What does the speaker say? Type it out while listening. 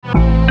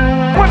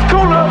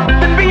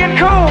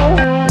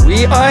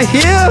We are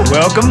here.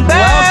 Welcome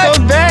back.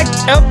 Welcome back.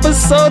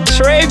 Episode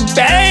Trey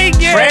Bang.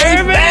 Trey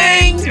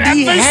Bang, the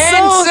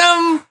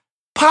handsome,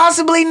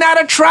 possibly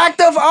not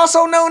attractive,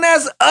 also known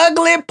as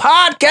ugly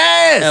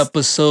podcast.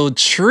 Episode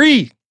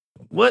 3.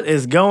 What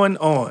is going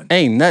on?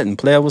 Ain't nothing,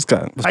 player. What's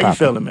going? How you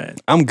feeling, man?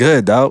 I'm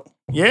good, dog.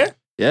 Yeah?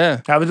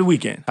 Yeah. How was the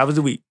weekend? How was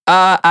the week?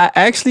 I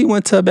actually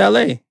went to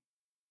ballet.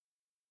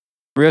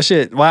 Real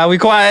shit. Why are we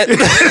quiet?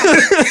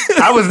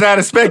 I was not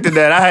expecting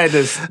that. I had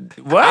this.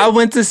 What? I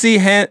went to see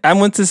Hannah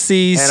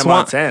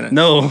Montana.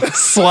 No,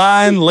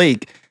 Swan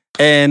Lake,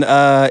 and it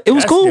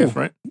was That's cool.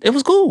 different. It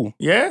was cool.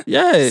 Yeah?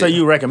 Yeah. So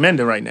you recommend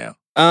it right now?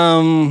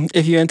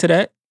 If you're into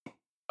that.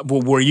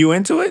 Well, were you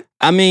into it?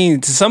 I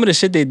mean, some of the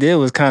shit they did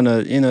was kind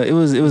of, it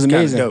was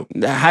amazing.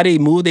 Dope. How they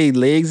move their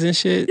legs and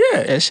shit.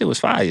 Yeah. That shit was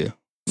fire.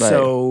 Like,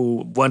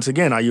 so, once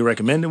again, are you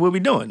recommending what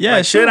we doing? Yeah,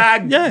 like, sure. Should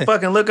I Yeah.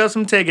 fucking look up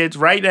some tickets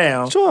right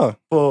now sure.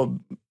 for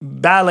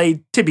ballet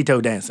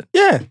tippy-toe dancing?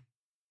 Yeah.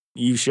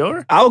 You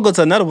sure? I will go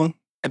to another one.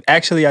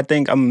 Actually, I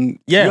think You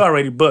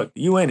already booked.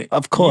 You in it.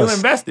 Of course. You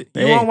invested.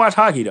 You Hey. won't watch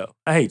hockey, though.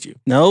 I hate you.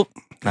 Nope.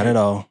 Not at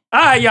all. All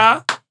right,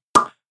 y'all.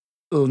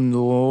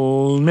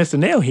 Mr.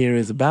 Nail here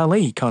is a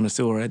ballet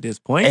connoisseur at this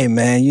point. Hey,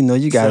 man,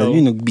 you gotta,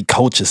 So- be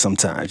cultured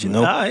sometimes,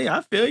 All right,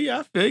 I feel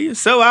you.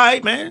 So, all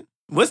right, man.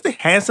 What's the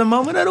handsome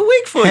moment of the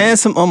week for you?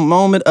 Handsome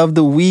moment of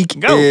the week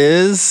Go.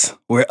 is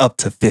we're up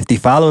to 50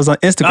 followers on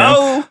Instagram.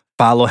 Oh,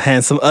 Follow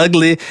Handsome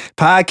Ugly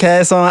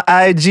Podcast on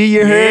IG.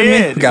 You heard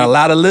Yeah. me? We got a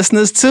lot of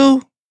listeners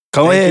too.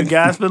 Go thank ahead. you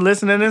guys for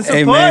listening and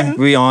Hey, supporting. man,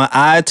 we on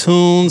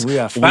iTunes. We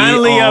are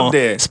finally on up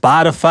there.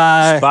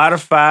 Spotify.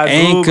 Spotify,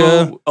 Anchor,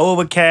 Google,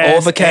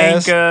 Overcast.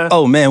 Anchor.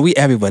 Oh man, we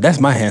everywhere. That's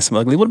my Handsome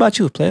Ugly. What about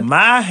you, player?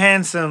 My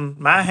handsome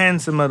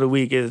of the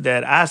week is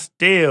that I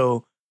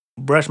still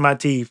brush my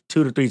teeth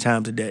 2 to 3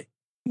 times a day.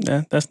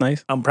 Yeah, that's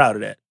nice. I'm proud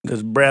of that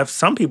because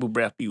some people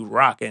breath be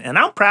rocking, and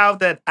I'm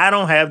proud that I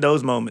don't have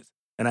those moments.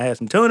 And I had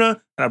some tuna,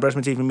 and I brushed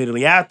my teeth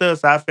immediately after,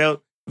 so I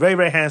felt very,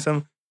 very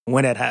handsome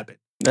when that happened.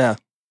 Yeah.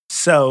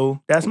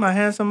 So that's my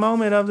handsome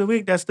moment of the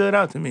week that stood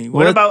out to me.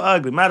 What about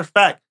ugly? Matter of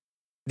fact,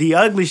 the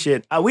ugly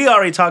shit, we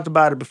already talked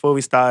about it before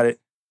we started,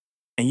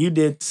 and you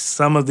did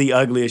some of the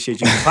ugliest shit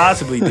you could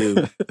possibly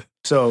do.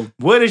 So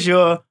what is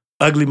your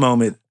ugly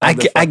moment?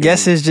 I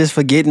guess it's just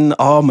forgetting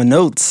all my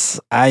notes.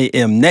 I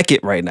am naked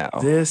right now.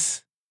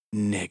 This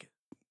nigga.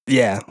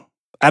 Yeah.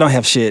 I don't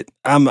have shit.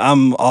 I'm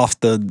off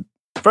the...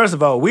 First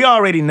of all, we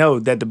already know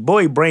that the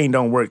boy brain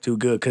don't work too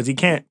good because he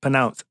can't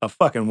pronounce a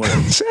fucking word.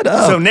 Shut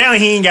up. So now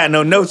he ain't got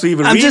no notes to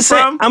even I'm read just from.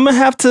 saying, I'm going to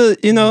have to,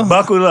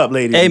 Buckle up,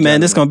 ladies. Hey, and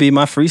man, this is gentlemen. going to be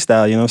my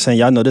freestyle. You know what I'm saying?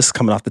 Y'all know this is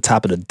coming off the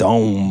top of the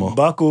dome.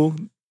 Buckle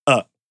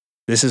up.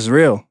 This is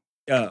real.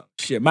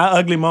 Shit. My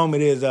ugly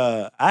moment is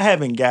I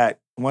haven't got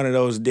one of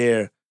those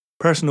there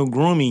personal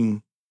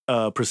grooming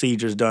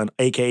procedures done,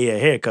 aka a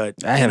haircut.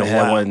 I haven't in a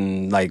had while. one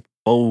in like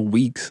 4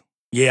 weeks.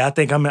 Yeah, I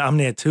think I'm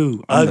there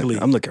too. Ugly.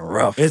 I'm looking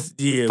rough.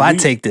 If I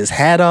take this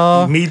hat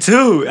off. Me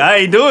too. I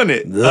ain't doing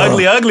it.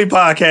 Ugh. Ugly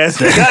podcast.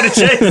 We gotta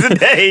change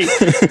today.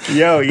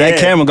 Yo, yeah. That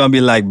camera gonna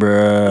be like,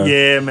 bruh.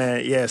 Yeah,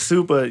 man. Yeah,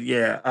 super.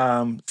 Yeah.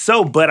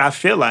 But I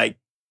feel like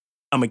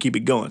I'm gonna keep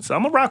it going. So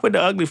I'm gonna rock with the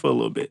ugly for a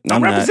little bit.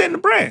 I'm representing the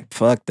brand.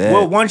 Fuck that.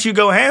 Well, once you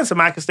go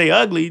handsome, I can stay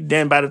ugly.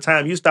 Then by the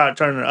time you start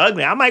turning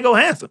ugly, I might go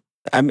handsome.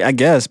 I mean, I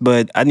guess,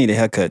 but I need a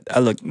haircut. I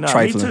look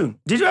trifling. Me too.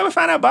 Did you ever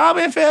find out Barber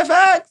in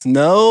Fairfax?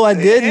 No, I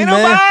didn't, Ain't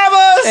man. no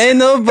barbers. Ain't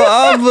no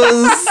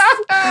barbers.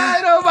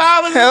 Ain't no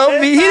barbers.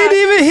 Help me. He didn't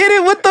even hit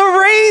it with the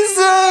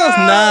razor.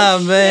 Nah,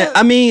 man. shit.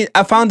 I mean,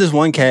 I found this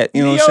one cat,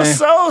 you know what I'm saying?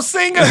 soul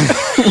singer.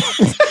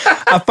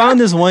 I found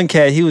this one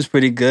cat. He was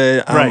pretty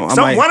good. Right.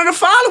 I One of the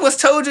followers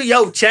told you,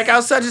 yo, check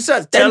out such and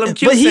such. Tell him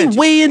Q But he sent you.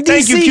 way in DC.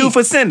 Thank you, Q,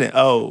 for sending.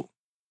 Oh.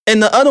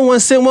 And the other one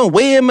sent one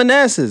way in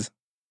Manassas.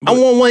 I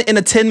want one in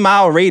a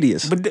 10-mile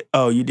radius. But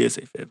you did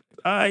say Fairfax.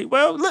 All right.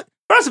 Well, look.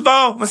 First of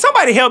all, when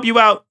somebody help you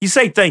out, you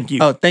say thank you.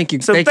 Oh, thank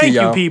you. So thank you,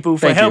 y'all. people,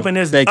 for Thank you. helping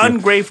this Thank you.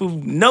 ungrateful,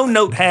 no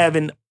note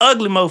having,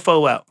 ugly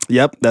mofo out.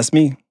 Yep, that's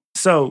me.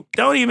 So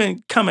don't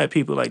even come at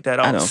people like that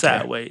I all don't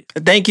sideways.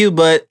 Thank you,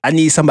 but I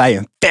need somebody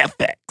in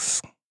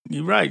Fairfax.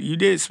 You're right. You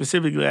did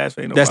specifically ask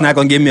for That's not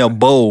going to give me a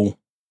bowl.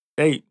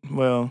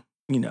 Well,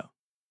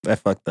 That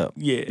fucked up.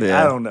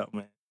 yeah, I don't know,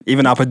 man.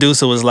 Even our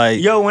producer was like,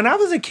 Yo, when I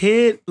was a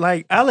kid,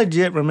 like, I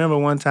legit remember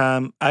one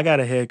time I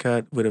got a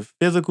haircut with a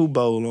physical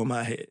bowl on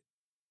my head.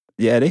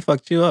 yeah, they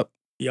fucked you up.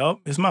 Yo,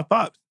 it's my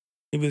pops.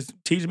 He was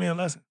teaching me a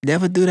lesson.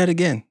 Never do that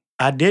again.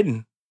 I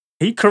didn't.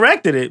 He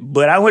corrected it,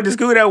 but I went to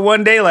school that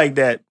one day like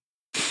that.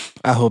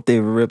 I hope they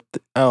ripped.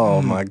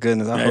 Oh my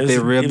goodness! I hope they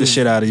ripped the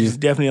shit out of you. There's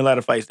definitely a lot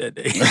of fights that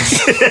day.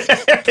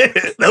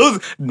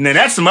 Now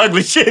that's some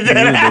ugly shit that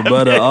You the happened.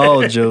 butt of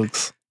all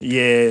jokes.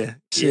 Yeah,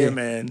 Shit.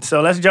 man.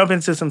 So let's jump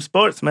into some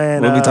sports,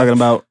 man. What are we talking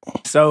about?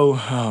 So,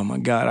 oh my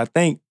God, I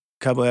think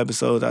a couple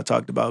episodes I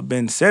talked about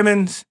Ben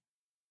Simmons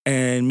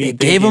and me.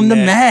 They gave him the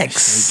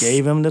max. They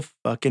gave him the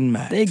fucking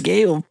max. They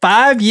gave him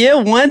 5-year,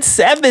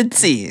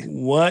 170.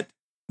 What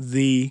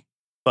the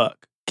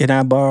fuck? Can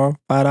I borrow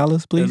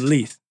 $5, please? At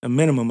least a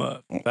minimum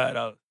of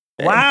 $5.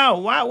 Wow,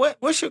 wow.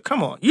 What's your?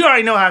 Come on, you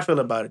already know how I feel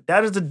about it.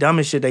 That is the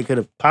dumbest shit they could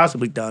have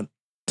possibly done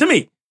To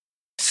me.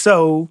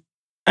 So,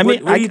 I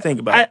mean, what do you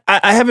think about it?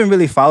 I haven't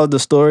really followed the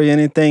story or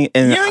anything,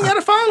 and You ain't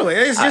gotta follow it.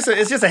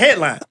 It's just a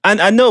headline.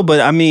 I know, but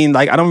I mean,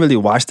 like, I don't really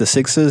watch the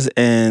Sixers,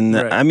 and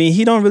Right. I mean,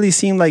 he don't really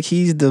seem like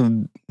he's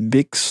the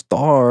big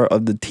star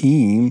of the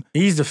team.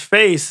 He's the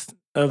face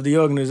of the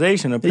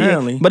organization,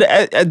 apparently.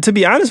 Yeah. But to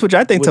be honest with you,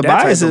 I think With that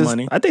Tobias type of is.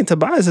 money. I think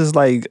Tobias is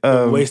like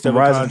A waste of a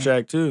rising.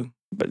 contract too.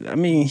 But I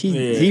mean,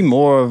 Yeah. he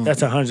more of.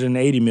 That's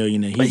 $180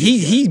 million. That But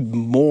he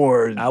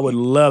more. I would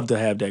love to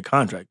have that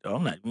contract though.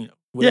 I'm not,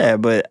 Yeah,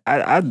 but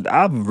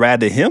I'd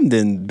rather him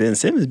than Ben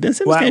Simmons. Ben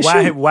Simmons can't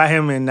shoot. Why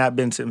him and not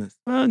Ben Simmons?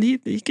 Well, he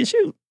can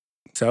shoot.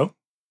 So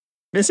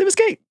Ben Simmons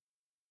can't.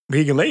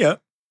 he can lay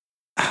up.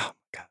 Oh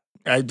my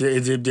God.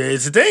 It's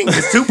a thing.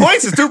 It's 2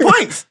 points. It's 2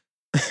 points.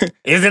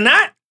 Is it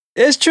not?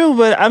 It's true,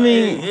 but I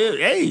mean,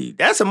 hey,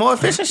 that's a more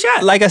efficient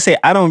shot. like I say,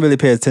 I don't really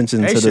pay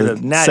attention They to should the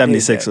have not did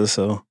 76ers.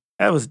 So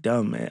That was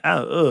dumb, man.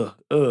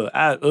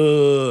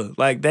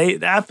 Like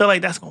I feel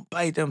like that's gonna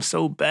bite them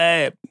so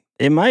bad.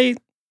 it might.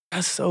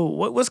 That's so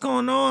what's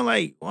going on?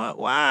 Like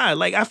why?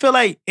 Like I feel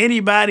like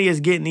anybody is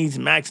getting these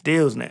max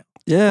deals now.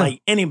 Yeah.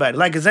 Like anybody.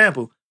 Like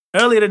example,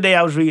 earlier today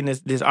I was reading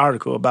this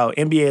article about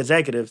NBA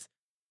executives.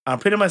 I'm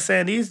pretty much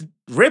saying these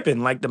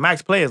ripping like the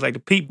max players,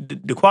 like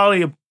the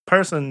quality of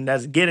person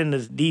that's getting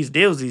these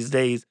deals these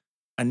days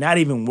are not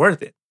even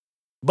worth it.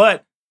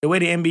 But the way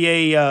the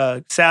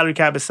NBA salary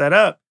cap is set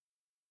up,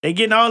 they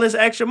getting all this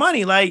extra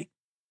money. Like,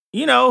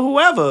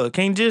 whoever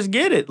can just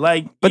get it.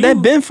 Like, but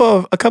that's been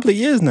for a couple of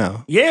years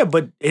now. Yeah,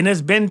 and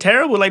it's been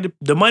terrible. Like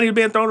the money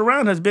being thrown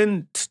around has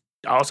been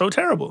also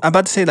terrible. I'm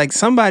about to say like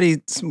some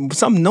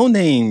no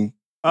name.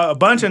 A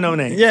bunch of no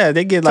names. Yeah,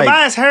 they get like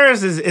Tobias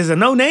Harris is a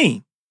no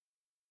name.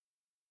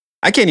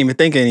 I can't even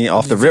think of any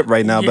off the rip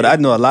right now, but I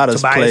know a lot of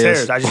Tobias players.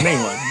 Harris, I just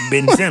named one.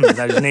 Ben Simmons,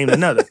 I just named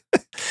another.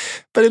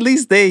 But at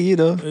least they,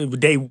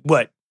 They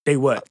what?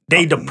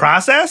 They the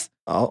process?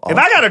 If If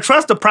I gotta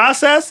trust the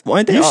process,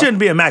 you shouldn't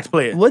be a max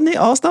player. Wasn't they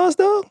all stars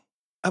though?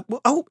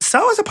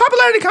 So it's a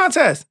popularity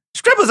contest.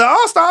 Strippers are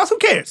all stars. Who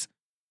cares?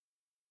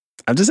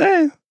 I'm just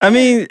saying. I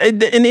mean, in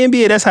the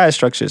NBA, that's how it's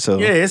structured. So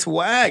Yeah, it's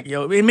whack,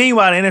 yo. And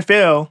meanwhile, in the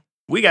NFL,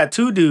 we got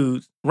two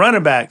dudes,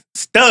 running backs,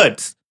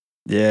 studs,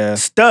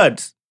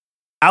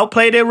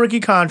 outplay their rookie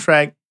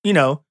contract,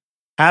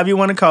 however you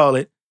want to call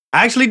it,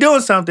 actually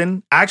doing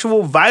something,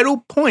 actual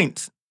vital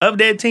points of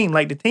their team.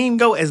 Like the team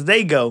go as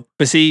they go.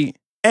 But see,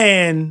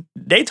 and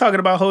they talking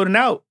about holding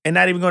out and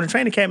not even going to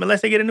training camp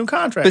unless they get a new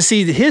contract. But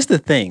see, here's the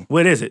thing.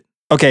 What is it?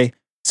 Okay,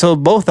 so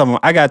both of them,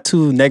 I got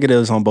 2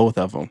 negatives on both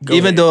of them.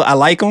 Even though I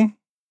like them,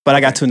 but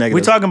I got 2 negatives.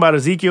 We're talking about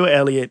Ezekiel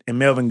Elliott and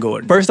Melvin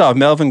Gordon. First off,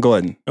 Melvin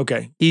Gordon.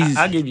 Okay,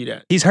 I'll give you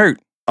that. He's hurt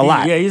a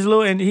lot. Yeah, he's a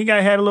little. He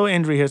had a little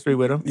injury history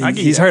with him.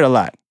 He's hurt a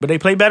lot. But they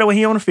play better when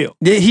he on the field.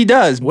 He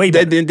does. Way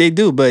better. They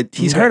do, but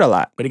he's hurt a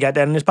lot. But he got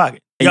that in his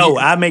pocket. And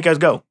I make us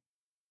go.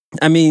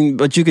 I mean,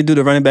 but you could do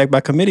the running back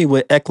by committee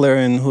with Eckler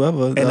and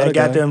whoever. And they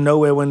got them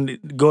nowhere when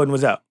Gordon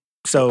was out.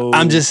 So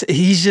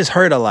he's just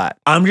hurt a lot.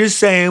 I'm just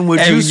saying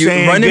what you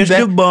saying gets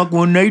the bunk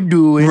when they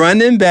do it.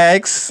 Running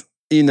backs,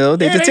 they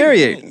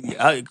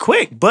deteriorate.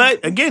 Quick.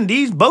 But again,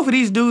 both of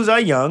these dudes are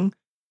young.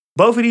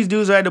 Both of these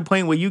dudes are at the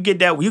point where you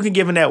can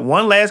give them that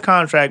one last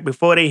contract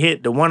before they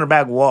hit the running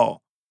back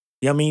wall.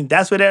 You know what I mean?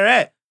 That's where they're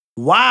at.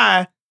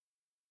 Why,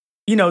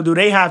 do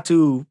they have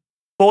to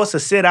force a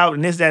sit out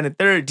and this, that, and the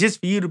third just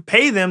for you to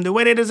pay them the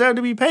way they deserve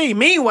to be paid?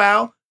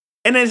 Meanwhile,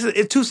 and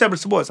it's 2 separate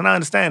sports, and I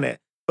understand that.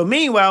 But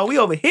meanwhile, we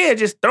over here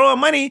just throwing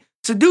money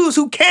to dudes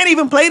who can't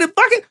even play the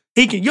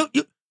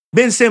fucking.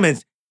 Ben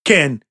Simmons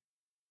can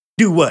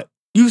do what?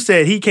 You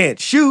said he can't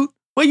shoot.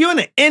 Well, you're in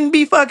the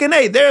NB fucking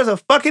A. There's a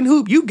fucking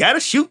hoop. You gotta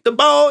shoot the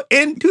ball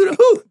into the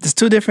hoop. It's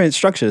 2 different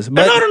structures.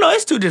 But no.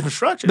 It's 2 different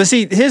structures. But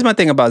see, here's my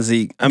thing about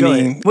Zeke. I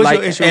mean, what's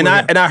your issue with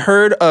him?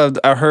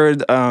 I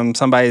heard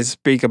somebody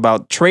speak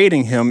about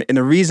trading him, and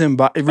the reason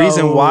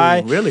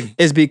why really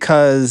is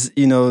because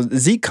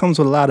Zeke comes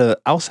with a lot of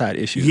outside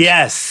issues.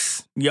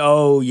 Yes.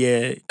 Oh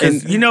yeah.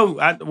 Because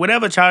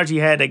whatever charge he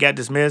had that got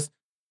dismissed.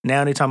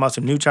 Now they're talking about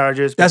some new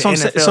charges. But that's what I'm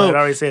saying. So had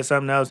already said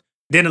something else.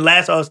 Then the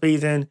last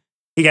offseason,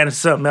 he got into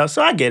something else.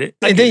 So I get it.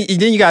 Then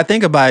you gotta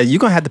think about it. You're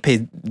gonna have to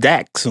pay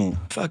Dak soon.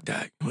 Fuck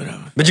Dak.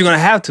 Whatever. But you're gonna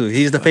have to.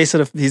 He's the face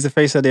of their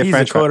franchise. He's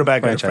the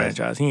quarterback of the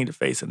franchise. He ain't the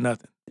face of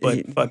nothing.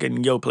 But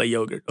fucking play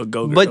yogurt or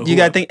go. But you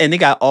gotta think, and they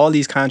got all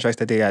these contracts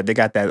that they got. They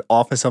got that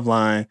offensive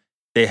line.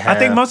 They have. I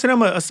think most of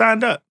them are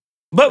signed up.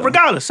 But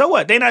regardless, so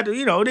what? They not.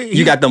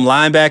 You got them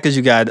linebackers.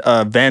 You got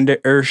Vander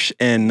Esch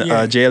and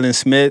Jalen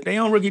Smith. They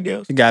on rookie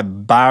deals. You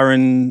got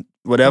Byron,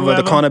 whatever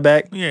the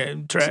cornerback. Yeah,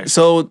 trash.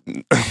 So.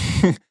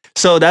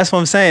 So that's what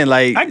I'm saying.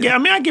 Like, I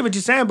get what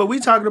you're saying, but we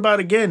talking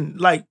about again.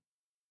 Like,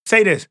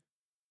 say this: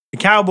 the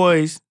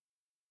Cowboys,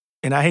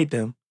 and I hate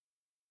them,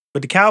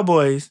 but the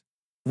Cowboys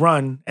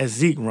run as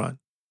Zeke run,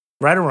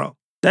 right or wrong.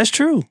 That's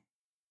true.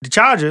 The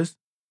Chargers,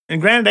 and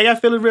granted, they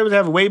got Philip Rivers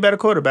have a way better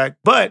quarterback,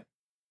 but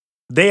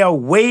they are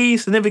way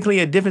significantly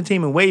a different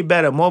team and way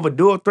better, more of a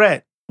dual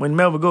threat when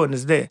Melvin Gordon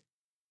is there.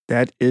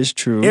 That is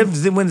true.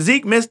 When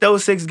Zeke missed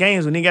those 6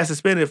 games when he got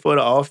suspended for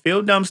the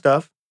off-field dumb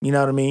stuff, you know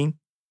what I mean?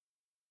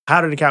 How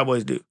did the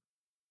Cowboys do?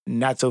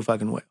 not so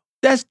fucking well.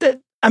 That's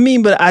that. I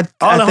mean, but I think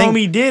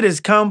homie did is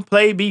come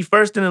play, be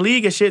first in the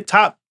league and shit,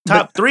 top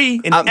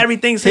 3 and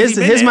everything since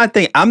here's my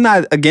thing. I'm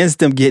not against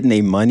them getting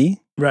their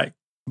money. Right.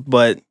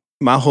 But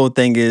my whole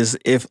thing is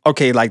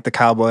like the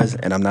Cowboys,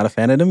 and I'm not a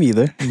fan of them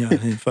either. Yeah,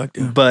 fuck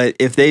them. But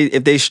if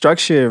they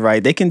structure it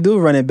right, they can do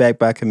running back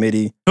by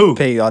committee. Who?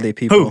 Pay all their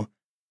people. Who?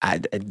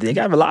 They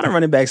got a lot of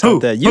running backs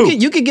out there.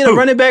 You could get a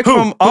running back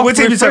from off. What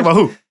team you talking about?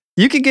 Who?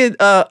 You could get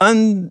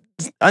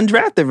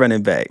undrafted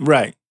running back.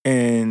 Right.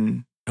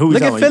 And who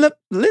was Look at Philip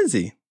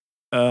Lindsay.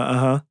 He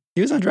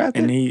was undrafted.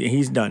 And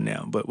he's done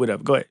now, but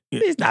whatever. Go ahead. Yeah.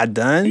 He's not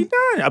done. He's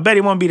done. I bet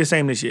he won't be the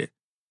same this year.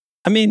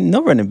 I mean,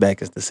 no running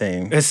back is the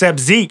same. Except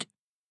Zeke.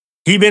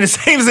 He been the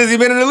same since he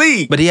been in the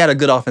league. But he had a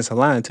good offensive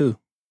line, too.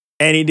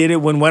 And he did it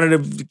when one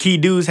of the key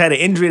dudes had an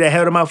injury that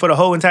held him out for the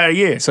whole entire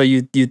year. So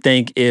you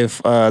think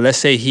if, let's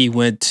say he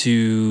went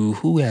to,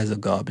 who has a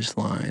garbage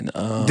line?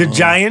 The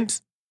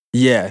Giants?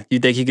 Yeah. You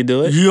think he could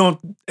do it?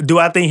 Do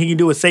I think he can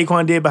do what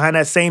Saquon did behind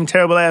that same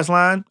terrible-ass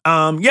line?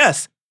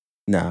 Yes.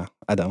 Nah,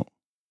 I don't.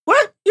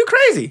 What? You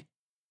crazy.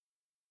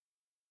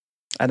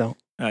 I don't.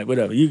 All right,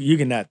 whatever. You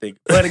cannot think.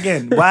 But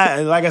again,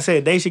 why? Like I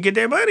said, they should get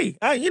their money.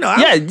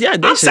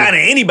 I'm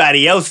signing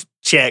anybody else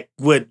check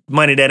with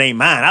money that ain't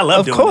mine. I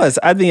love doing it. Of course.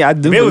 I mean, I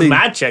do. If it was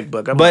my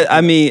checkbook.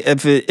 I mean,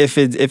 if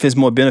it's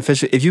more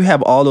beneficial, if you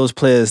have all those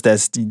players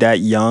that's that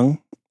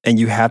young and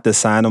you have to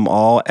sign them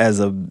all as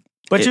a.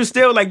 But you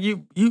still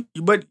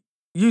but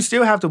you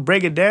still have to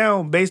break it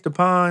down based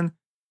upon,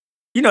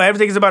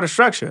 everything is about a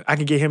structure. I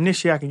can get him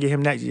this year. I can get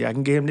him next year. I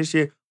can get him this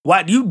year.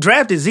 Why you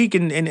drafted Zeke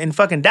and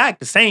fucking Dak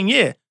the same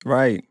year?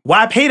 Right.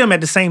 Why pay them at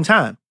the same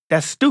time?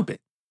 That's stupid.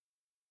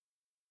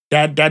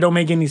 That don't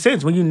make any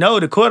sense. When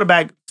the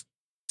quarterback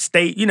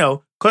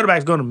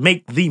quarterback's going to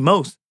make the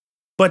most.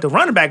 But the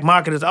running back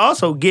market is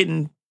also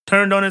getting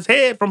turned on its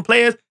head from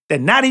players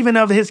that not even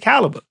of his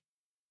caliber.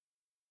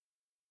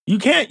 You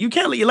can't you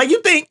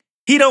think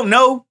he don't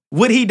know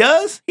what he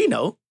does? He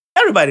know.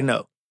 Everybody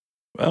know.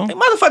 Well,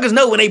 motherfuckers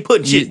know when they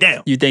put shit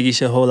down. You think he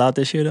should hold out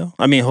this year, though?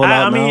 I mean,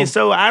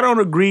 so I don't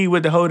agree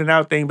with the holding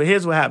out thing, but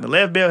here's what happened.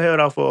 Lev Bell held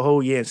out for a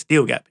whole year and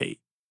still got paid.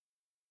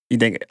 You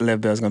think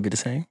Lev Bell's going to be the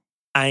same?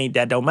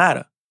 That don't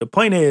matter. The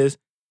point is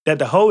that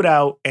the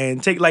holdout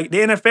and the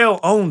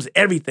NFL owns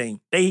everything.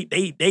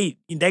 They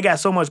got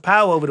so much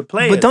power over the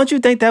players. But don't you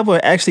think that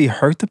would actually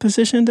hurt the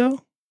position,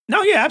 though?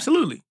 No, yeah,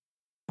 absolutely.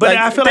 But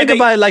I feel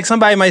about it, like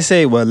somebody might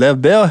say, well,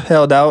 Lev Bell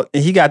held out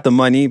and he got the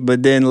money,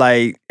 but then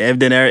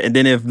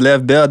if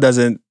Lev Bell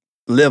doesn't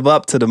live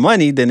up to the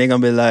money, then they're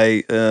gonna be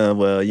like, I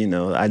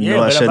know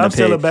I shouldn't have paid. I'm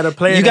still a better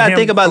player. You gotta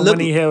think about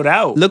when he held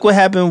out. Look what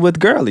happened with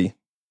Gurley.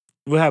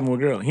 What happened with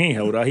Gurley? He ain't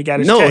held out. He got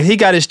his check. No, he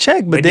got his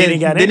check, but then he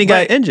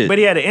got injured. But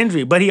he had an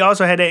injury. But he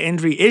also had that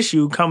injury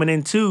issue coming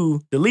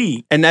into the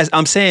league. And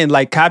I'm saying,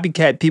 like,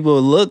 copycat people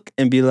will look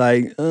and be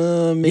like,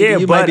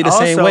 maybe you might be the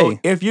same way.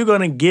 If you're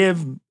gonna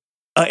give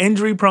an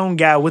injury-prone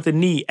guy with a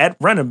knee at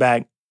running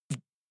back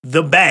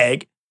the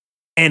bag,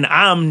 and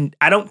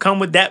I don't come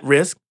with that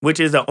risk, which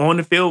is an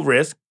on-the-field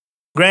risk.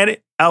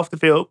 Granted, off the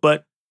field,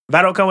 but if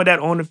I don't come with that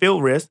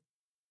on-the-field risk,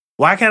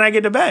 why can't I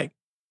get the bag?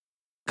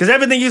 Because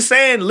everything you're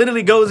saying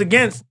literally goes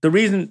against the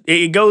reason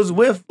it goes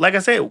with, like I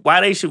said,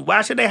 why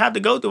should they have to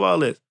go through all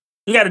this?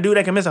 You got a dude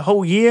that can miss a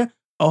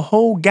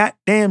whole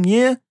goddamn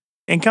year,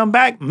 and come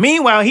back.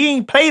 Meanwhile, he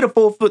ain't played a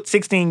full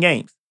 16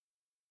 games.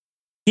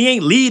 He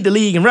ain't lead the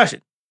league in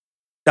rushing.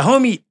 The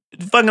homie,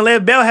 fucking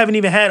Lev Bell, haven't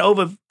even had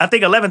over, I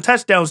think, 11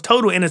 touchdowns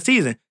total in a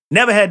season.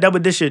 Never had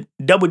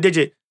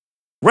double-digit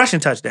rushing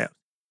touchdowns.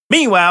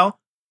 Meanwhile,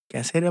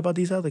 can't say that about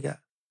these other guys.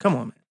 Come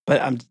on,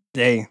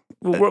 man.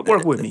 But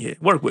work with me here.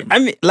 Work with me. I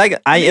mean,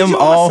 like,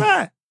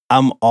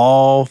 I'm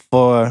all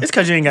for. It's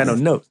because you ain't got no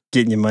notes.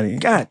 Getting your money.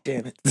 God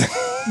damn it.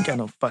 You got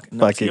no fucking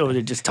notes. You over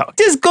there just talking.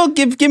 Just go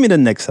give me the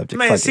next subject.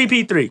 Man,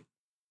 CP3.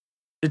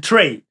 The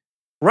trade.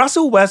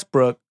 Russell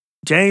Westbrook,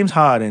 James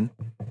Harden,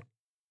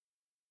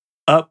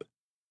 up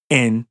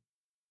in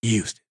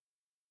Houston.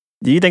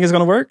 Do you think it's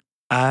gonna work?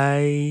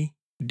 I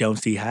don't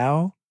see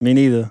how. Me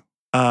neither.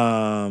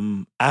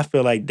 I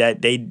feel like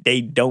that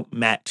they don't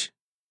match.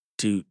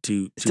 To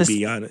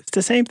be honest, it's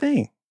the same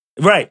thing,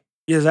 right?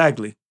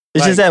 Exactly.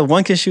 It's just that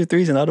one can shoot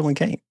threes and the other one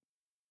can't.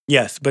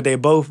 Yes, but they're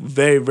both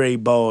very, very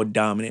ball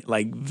dominant,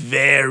 like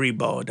very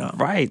ball dominant.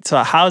 Right. So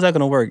how is that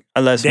going to work?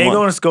 Unless they're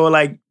going to score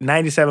like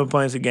 97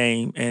 points a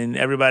game, and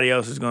everybody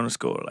else is going to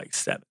score like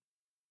 7.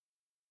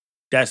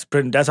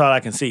 That's all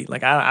I can see.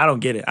 Like I don't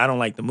get it. I don't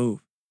like the move,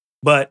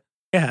 but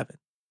it happened.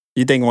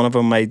 You think one of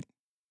them might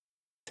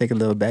take a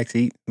little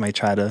backseat? Might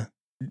try to?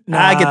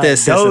 I get the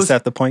assist and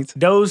set the points.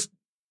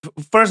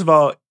 First of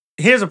all,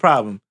 here's a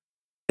problem.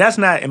 That's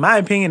not, in my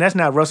opinion, that's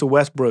not Russell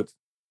Westbrook's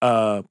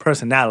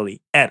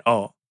personality at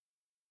all.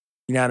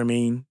 You know what I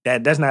mean?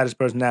 That's not his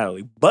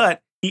personality.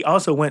 But he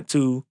also went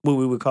to what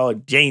we would call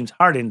James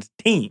Harden's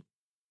team.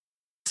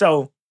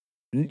 So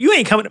you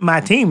ain't coming to my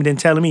team and then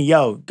telling me,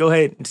 yo, go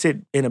ahead and sit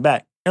in the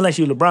back. Unless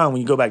you're LeBron, when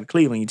you go back to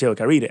Cleveland, you tell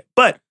Kyrie that.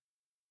 But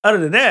other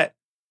than that,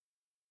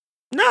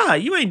 Nah,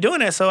 you ain't doing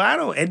that. So I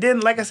don't. And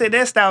then, like I said,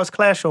 their styles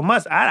clash so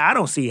much. I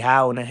don't see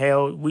how in the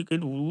hell we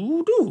could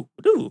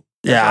do.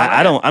 Yeah,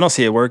 I don't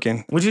see it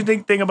working. What you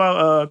think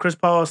about Chris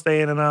Paul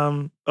staying in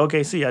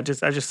OKC? I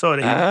just saw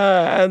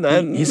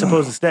that he's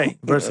supposed to stay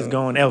versus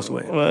going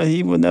elsewhere. Well,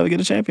 he would never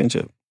get a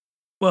championship.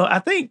 Well, I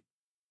think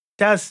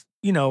that's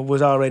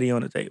was already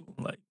on the table.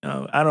 Like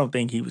I don't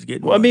think he was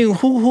getting. Well, I mean,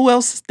 who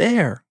else is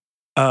there?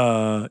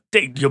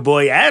 Your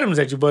boy Adams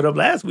that you brought up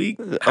last week,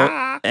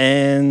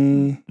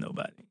 and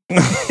nobody.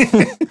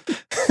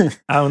 I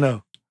don't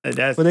know.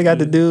 That's what they got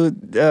to do.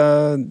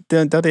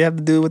 Don't they have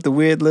to do with the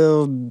weird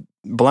little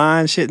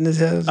blind shit in his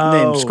head?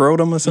 Named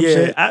Scrotum or some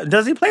shit?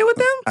 Does he play with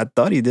them? I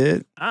thought he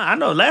did. I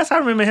know. Last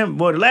time I remember him,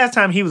 the last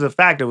time he was a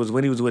factor was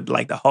when he was with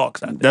like the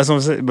Hawks. I think. That's what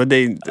I'm saying. But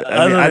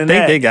I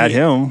think they got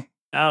him.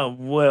 Oh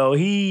well,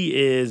 he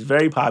is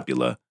very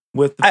popular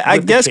with. I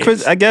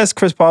guess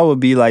Chris Paul would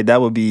be like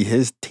that. Would be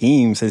his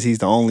team since he's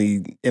the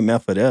only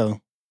MFL.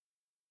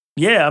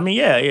 Yeah, I mean,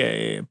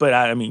 yeah. But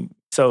I mean,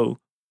 so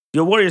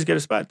your Warriors get a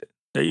spot there.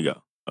 There you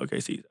go. Okay,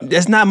 see,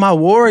 that's not my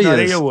Warriors. No,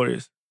 they're your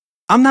Warriors.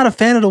 I'm not a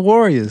fan of the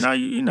Warriors. No,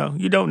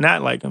 you don't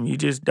not like them. You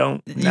just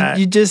don't.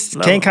 You just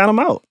can't count them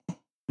out.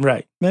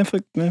 Right, man.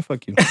 Fuck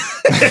you.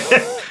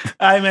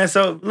 All right, man.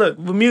 So look,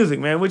 with music,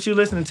 man. What you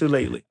listening to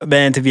lately?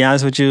 Man, to be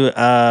honest with you,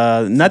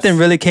 nothing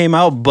really came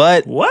out.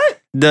 But what?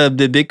 The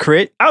Big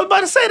Crit. I was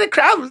about to say the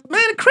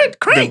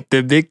crit.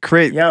 The Big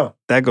Crit. Yo,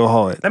 that go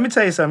hard. Let me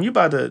tell you something. You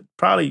about to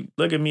probably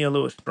look at me a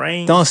little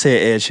strange. Don't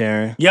say Ed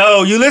Sheeran.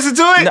 Yo, you listen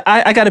to it? No,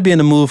 I got to be in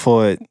the mood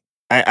for it.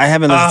 I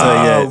haven't listened to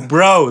it yet. Oh,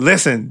 bro,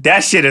 listen,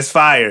 that shit is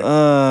fire.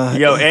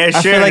 Yo, Ed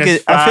Sheeran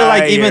is fire. I feel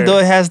like even though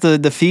it has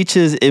the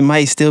features, it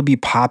might still be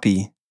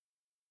poppy.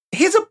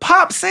 He's a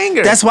pop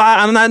singer. That's why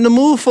I'm not in the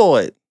mood for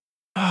it.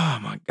 Oh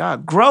my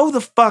God, grow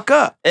the fuck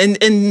up and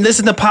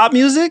listen to pop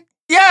music.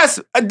 Yes,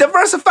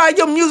 diversify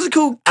your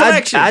musical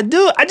collection. I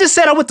do. I just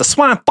said I went to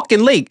Swan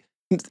fucking Lake.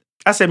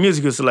 I said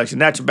musical selection,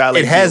 not your ballet.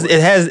 It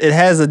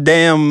has a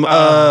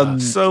damn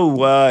so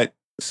what?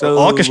 So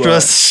orchestra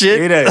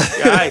shit. It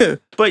is. Right.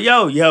 But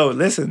yo,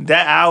 listen,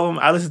 that album,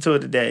 I listened to it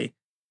today.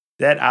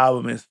 That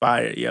album is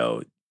fire,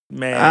 yo.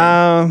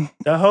 Man,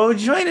 the whole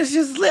joint is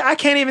just lit. I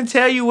can't even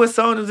tell you what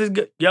song is this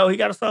good. Yo, he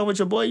got a song with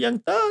your boy Young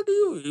Thug.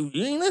 You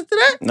ain't listen to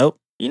that? Nope.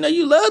 You know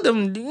you love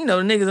them. You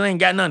know the niggas that ain't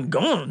got nothing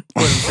going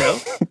for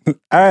themselves. All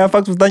right, I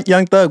fucked with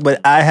Young Thug,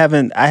 but I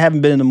haven't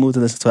been in the mood to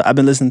listen to it. I've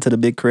been listening to the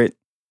Big Crit.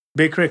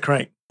 Big Crit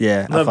Crank.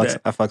 Yeah, love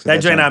that. I fucked with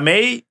that joint I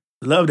made.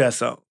 Love that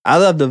song. I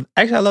love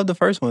the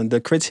first one. The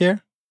Crit's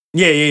Here.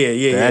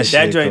 Yeah.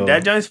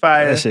 That joint's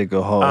fire. That shit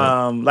go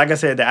hard. Like I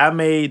said, that I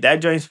made that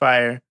joint's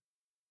fire.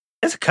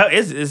 It's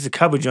a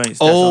couple joints.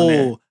 That's on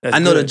there. That's I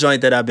know good. the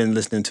joint that I've been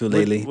listening to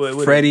lately.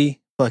 What Freddie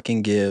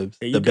fucking Gibbs,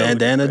 the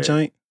bandana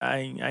joint. I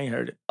ain't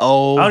heard it.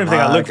 Oh, I don't even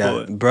think I looked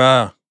for it,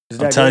 bruh.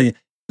 I'm telling you,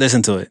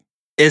 listen to it.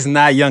 It's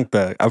not Young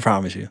Thug. I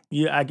promise you.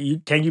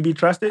 Can you be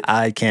trusted?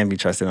 I can be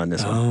trusted on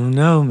this one. Oh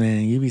no,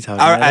 man, you be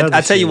talking. All right,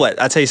 I tell you what.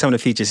 I'll tell you some of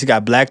the features. He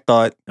got Black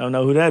Thought. I don't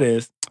know who that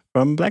is.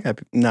 From Black Eyed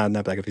Peas. No,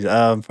 not Black Eyed Peas.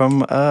 From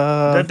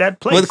that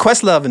place with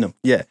Questlove in him.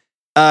 Yeah.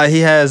 He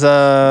has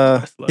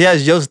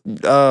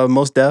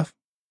Most Def.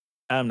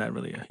 I'm not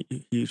really a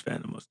huge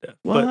fan of Most Def,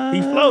 but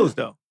he flows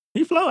though.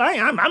 He flows.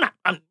 I'm not.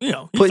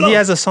 He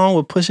has a song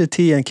with Pusha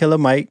T and Killer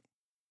Mike.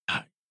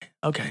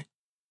 Okay.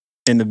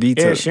 In the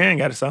beats. Yeah, Sharon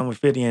got a song with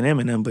 50 and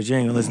Eminem, but you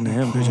ain't gonna listen to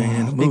him because you ain't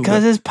in the mood.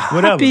 Because it's poppy.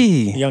 Whatever.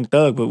 Young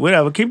Thug, but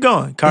whatever. Keep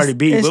going. Cardi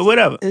B, but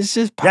whatever. It's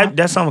just poppy.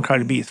 That song with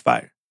Cardi B is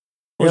fire.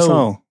 What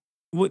song?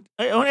 On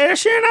Ed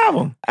Sheeran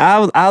album.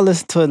 I'll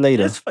listen to it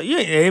later. All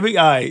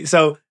right.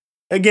 So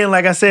again,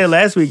 like I said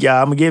last week,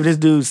 y'all, I'm gonna give this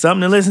dude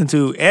something to listen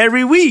to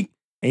every week,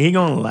 and he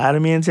gonna lie to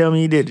me and tell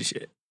me he did the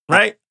shit.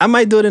 Right? I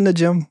might do it in the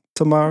gym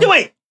tomorrow.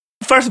 Wait.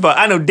 First of all,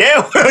 I know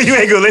damn well you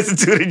ain't gonna listen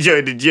to the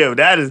joint in the gym.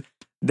 That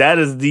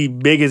is the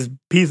biggest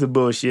piece of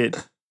bullshit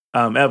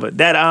ever.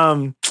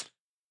 That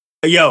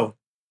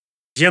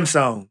gym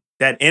song.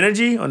 That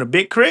energy on the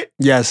Big Crit?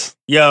 Yes.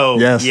 Yes.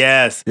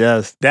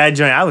 That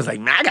joint, I was like,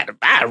 man, I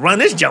gotta run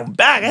this jump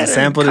back. That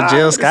sample to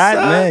Jill Scott,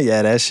 man.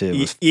 Yeah, that shit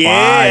was fire.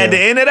 Yeah, at the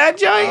end of that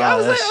joint, I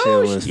was like,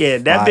 oh shit. Yeah,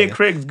 that fire. Big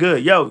Crit's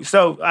good. Yo,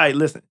 so all right,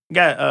 listen.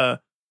 Got a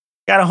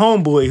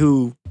homeboy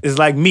who is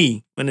like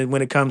me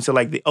when it comes to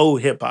like the old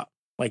hip hop.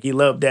 Like he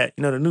loved that.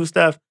 You know, the new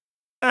stuff.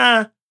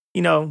 But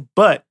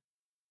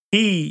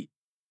he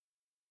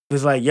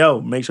was like,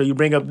 yo, make sure you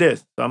bring up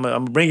this. So I'm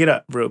gonna bring it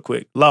up real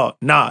quick.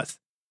 Nas.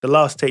 The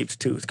Lost Tapes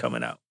 2 is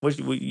coming out. What's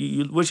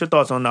your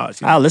thoughts on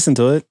Nas? I'll listen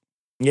to it.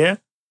 Yeah?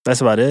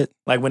 That's about it.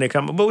 Like when they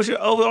come, but what's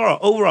your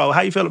overall, how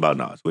you feel about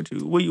Nas?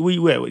 Where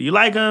you at? You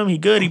like him? He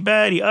good? He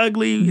bad? He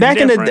ugly? Back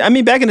in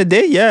the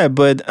day, yeah.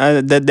 But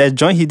that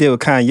joint he did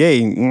with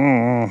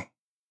Kanye.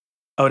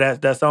 Oh,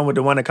 that song with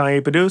the one that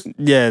Kanye produced?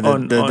 Yeah.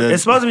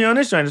 It's supposed to be on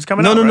this joint. It's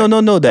coming out.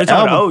 No. That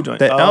album, old joint.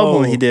 That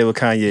album he did with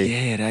Kanye.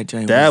 Yeah, that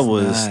joint. That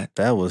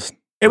was.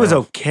 It was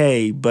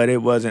okay, but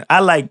it wasn't. I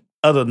like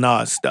other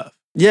Nas stuff.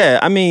 Yeah,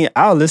 I mean,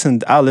 I'll listen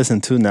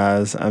to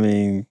Nas. I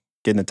mean,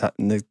 getting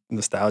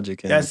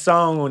nostalgic. And That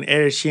song on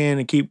Eric Sheeran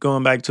and keep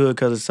going back to it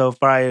because it's so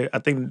fire. I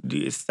think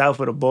it's South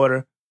of the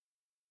Border.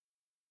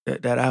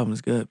 That album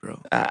is good,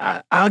 bro.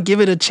 I'll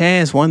give it a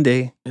chance one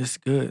day. It's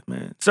good,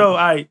 man. So,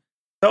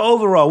 so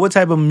overall, what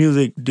type of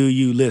music do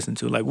you listen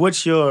to? Like,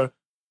 what's your?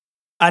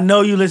 I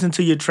know you listen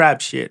to your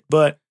trap shit,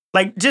 but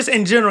like just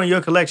in general, in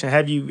your collection,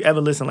 have you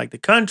ever listened like the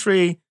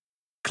country?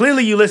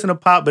 Clearly, you listen to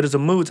pop, but it's a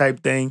mood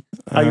type thing.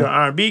 Are you an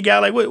R&B guy?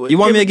 Like, what you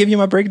want me to give you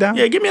my breakdown?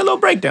 Yeah, give me a little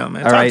breakdown,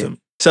 man. All Talk to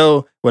me.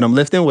 So when I'm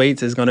lifting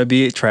weights, it's gonna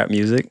be trap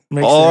music,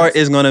 Makes or sense.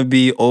 it's gonna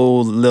be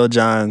old Lil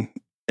Jon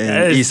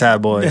and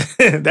Eastside Boys.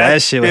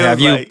 that shit will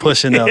have you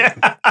pushing up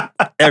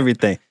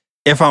everything.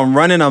 If I'm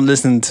running, I'm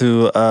listening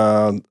to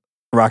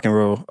rock and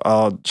roll,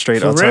 all straight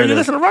For real? alternative. You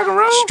listen to rock and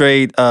roll?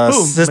 Straight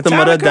System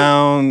of a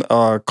Down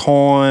or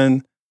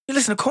Korn. You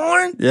listen to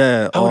Korn?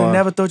 Yeah. I would have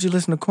never thought you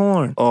listened to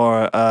Korn.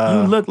 Or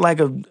you look like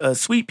a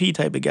Sweet Pea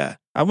type of guy.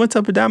 I went to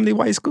a predominantly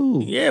white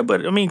school. Yeah,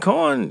 but I mean,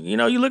 Korn, you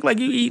look like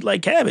you eat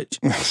like cabbage.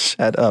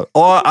 Shut up.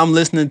 Or I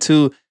listen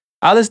to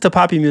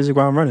poppy music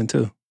while I'm running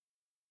too.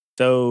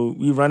 So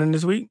you running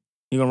this week?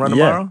 You gonna run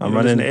tomorrow? I'm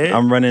running.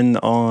 I'm running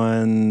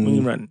on when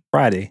you running?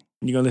 Friday.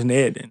 You gonna listen to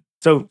Ed then?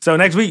 So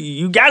next week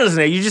you gotta listen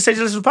to Ed. You just said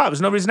you listen to pop.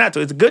 There's no reason not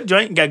to. It's a good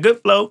joint. You got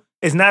good flow.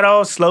 It's not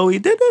all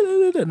slowy.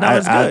 No,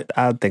 it's good.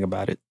 I'll think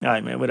about it. All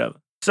right, man. Whatever.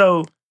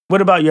 So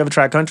what about you? Ever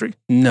try country?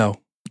 No.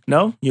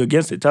 No? You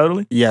against it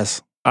totally?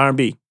 Yes.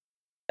 R&B.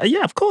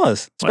 Yeah, of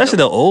course. Especially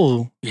the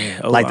old.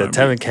 Yeah, old like R&B. the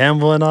Tevin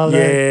Campbell and all that.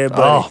 Yeah, but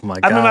oh my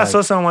God. I remember I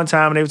saw someone one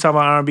time and they were talking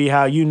about R&B,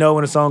 how you know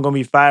when a song gonna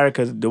be fire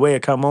because the way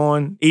it come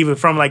on, even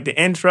from like the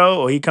intro,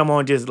 or he come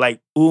on just like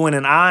oohing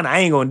and ahhing. I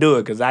ain't gonna do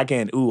it because I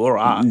can't ooh or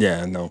ah.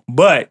 Yeah, no.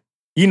 But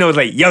it's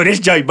like, yo, this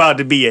joint about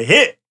to be a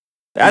hit.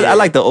 I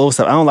like the old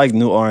stuff. I don't like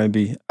new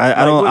R&B.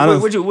 I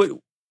don't.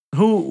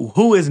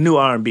 Who is new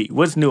R&B?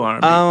 What's new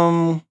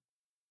R&B?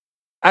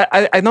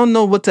 I don't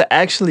know what to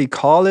actually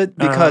call it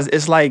because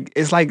it's like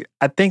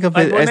I think of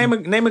it as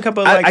name a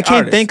couple of I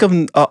can't artists. think of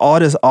an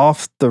artist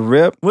off the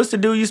rip. What's the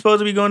dude you supposed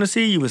to be going to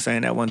see? You were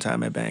saying that one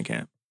time at band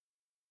camp.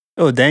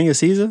 Oh, Daniel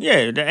Caesar?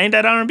 Yeah, ain't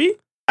that R&B?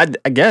 I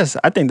guess.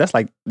 I think that's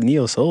like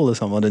Neo Soul or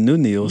something, or the new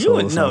Neo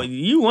Soul. No,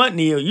 you want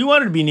Neo. You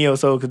wanted to be Neo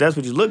Soul because that's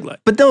what you look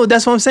like. But no,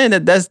 that's what I'm saying.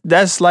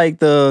 That's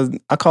like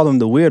I call them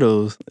the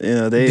weirdos.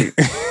 They.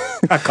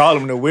 I call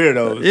them the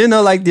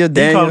weirdos. Like the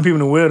Daniel. You calling people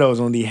the weirdos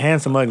on the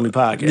Handsome Ugly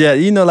podcast.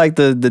 Yeah, like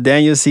the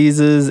Daniel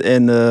Caesars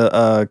and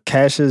the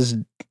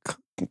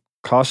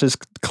Cautious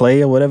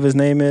Clay or whatever his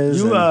name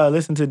is. You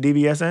listen to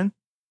DBSN?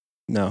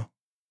 No.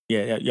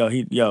 Yeah,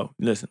 yo,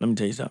 listen, let me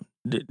tell you something.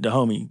 The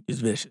homie is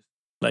vicious.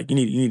 Like you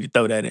need to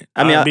throw that in.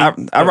 I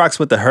mean, I rocks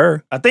with the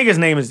her. I think his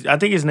name is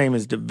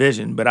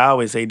Division, but I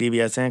always say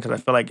DBSN because I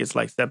feel like it's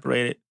like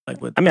separated. Like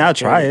with. I mean, I'll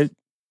try it.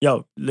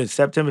 Yo,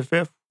 September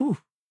 5th. Whew.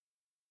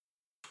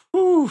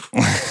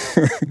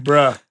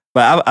 Bruh.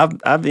 But I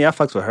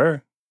fucks with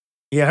her.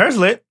 Yeah, her's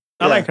lit.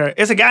 I like her.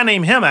 It's a guy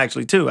named Him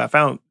actually too. I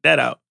found that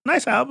out.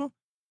 Nice album.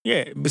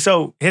 Yeah.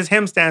 So his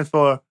Him stands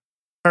for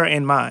Her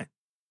in Mind.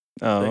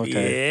 Oh, okay.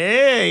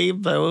 Yeah, he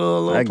put a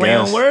little play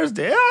on words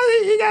there.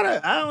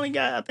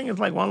 I think it's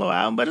like one little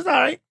album, but it's all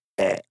right.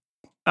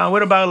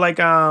 What about like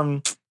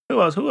who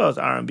else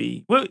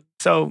R&B?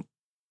 So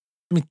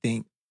let me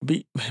think.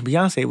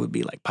 Beyonce would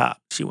be like pop.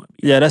 She wouldn't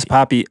be. Yeah, that's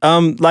poppy.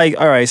 Like,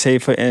 all right, say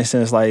for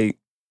instance, like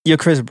you're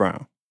Chris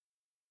Brown.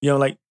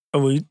 Like I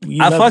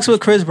fucks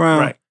with Chris Brown,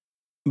 right?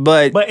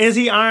 But is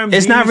he R&B?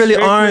 It's not really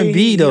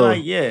R&B though.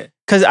 Yeah,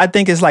 because I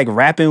think it's like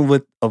rapping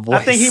with a voice.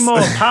 I think he more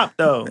pop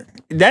though.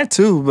 That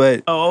too,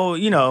 but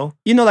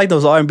like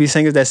those R&B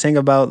singers that sing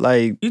about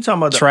like you talking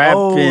about trap the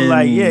old,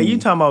 and you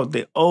talking about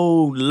the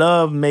old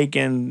love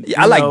making.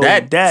 I like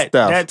that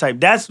stuff. That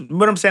type. That's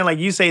what I'm saying. Like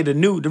you say the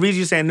reason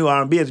you're saying new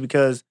R&B is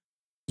because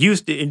you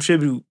used to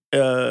attribute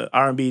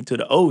R&B to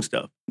the old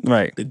stuff,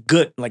 right? The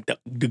good, like the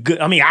good.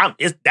 I mean,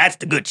 that's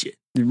the good shit,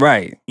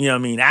 right? You know what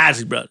I mean?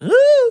 Isley Brothers.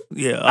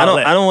 Yeah, I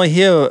don't want to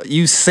hear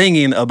you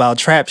singing about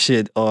trap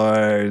shit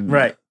or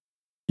right.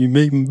 You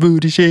make my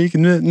booty shake.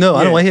 No,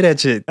 I don't want to hear that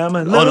shit. I'm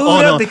a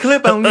load up the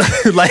clip on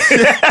you. Like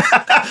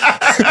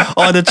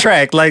on the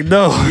track. Like,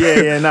 no.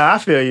 Yeah, no, I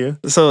feel you.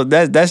 So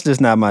that's just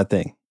not my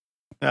thing.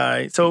 All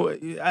right. So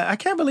I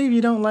can't believe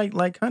you don't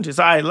like country.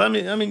 So all right, let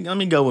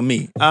me go with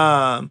me.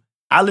 I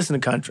listen to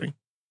country.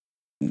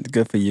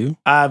 Good for you.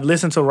 I've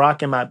listened to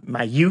rock in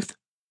my youth.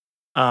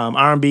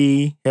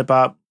 R&B, hip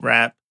hop,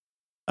 rap.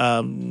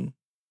 Let me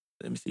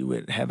see,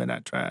 what haven't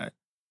I tried?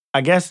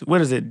 I guess, what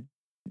is it?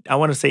 I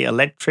want to say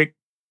electric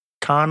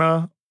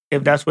Kana,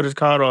 if that's what it's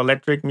called, or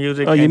electric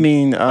music. Oh, you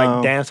mean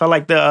like dance? I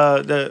like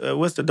the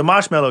what's the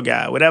Marshmallow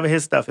Guy, whatever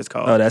his stuff is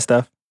called. Oh, that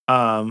stuff.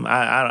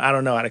 I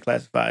don't know how to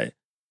classify it,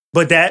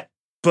 but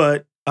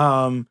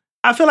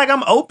I feel like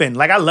I'm open.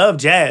 Like I love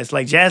jazz.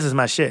 Like jazz is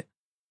my shit.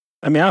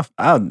 I mean,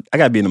 I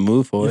gotta be in the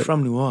mood for it. You're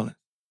from New Orleans.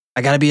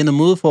 I gotta be in the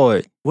mood for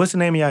it. What's the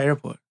name of your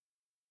airport?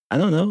 I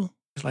don't know.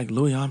 It's like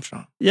Louis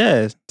Armstrong.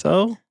 Yeah.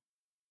 So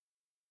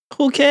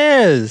who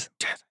cares?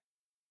 Jazz.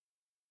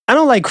 I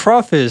don't like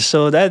Crawfish,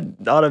 so that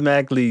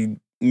automatically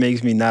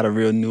makes me not a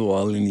real New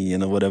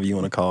Orleanian or whatever you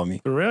want to call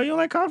me. For real, you don't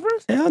like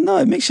crawfish? Hell no,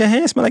 it makes your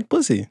hands smell like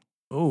pussy.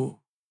 Oh,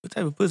 what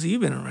type of pussy you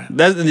been around?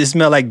 It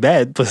smell like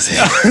bad pussy.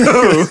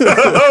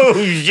 Oh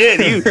shit,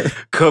 you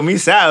cut me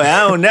sour.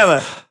 I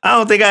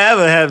don't think I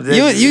ever have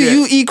that.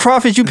 You eat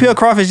crawfish, you peel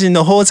crawfish, and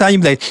the whole time you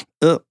be like,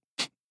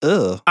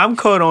 ugh. I'm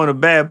caught on a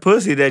bad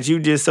pussy that you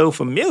just so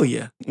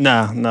familiar.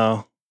 Nah,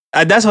 no.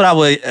 That's what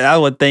I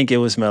would think it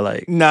would smell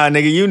like. Nah,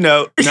 nigga, you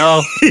know.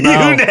 No, You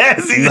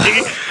nasty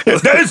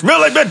nigga. That smell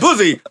like bad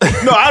pussy.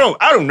 No, I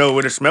don't know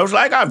what it smells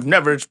like. I've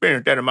never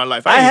experienced that in my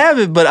life. I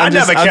haven't, but I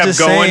never kept just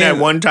going saying, at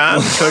one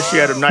time because she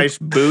had a nice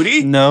booty.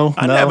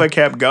 I never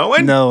kept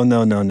going. No.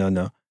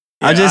 Yeah,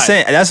 I'm just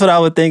saying that's what I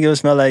would think it would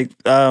smell like.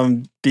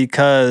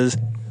 Because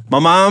my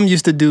mom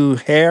used to do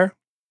hair.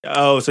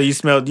 Oh, so you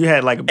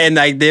had like and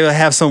like they would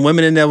have some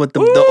women in there with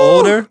the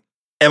older.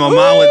 And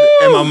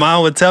my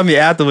mom would tell me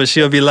afterwards,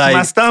 she'll be like,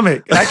 my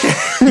stomach. I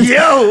can't.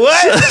 Yo,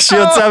 what?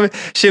 She'll tell me,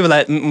 she'll be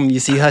like, you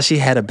see how she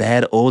had a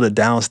bad odor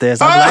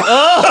downstairs? I'm like,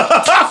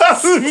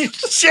 oh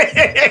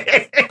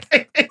shit.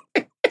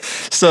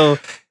 So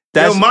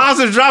that's your moms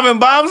are dropping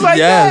bombs like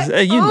that?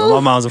 Yes, you know my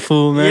mom's a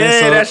fool, man.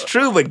 Yeah, so, that's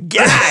true, but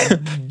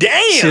god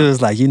damn. She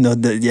was like,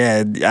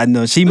 I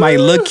know she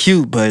might look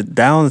cute, but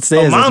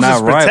downstairs is not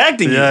mom's right.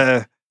 Protecting you.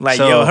 Yeah. Like,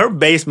 yo, her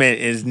basement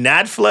is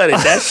not flooded.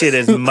 That shit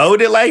is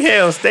molded like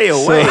hell. Stay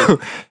away.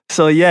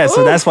 So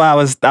that's why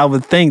I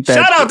would think that.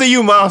 Shout out to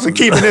you, moms, for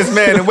keeping this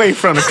man away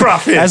from the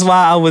crawfish. That's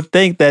why I would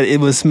think that it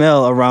would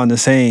smell around the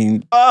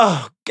same.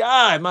 Oh,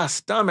 God, my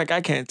stomach,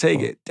 I can't take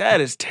it. That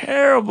is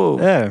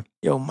terrible. Yeah.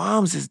 Yo,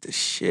 moms is the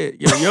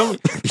shit.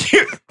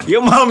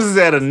 Your moms is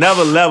at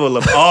another level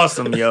of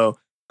awesome, yo.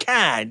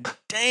 God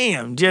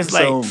damn. Just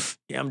like,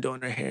 I'm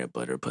doing her hair,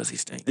 but her pussy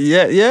stinks.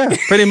 Yeah,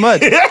 pretty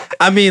much.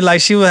 I mean,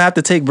 like, she would have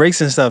to take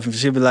breaks and stuff. And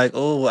she'd be like,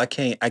 oh, I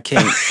can't. I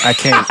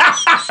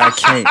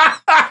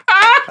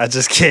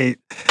just can't.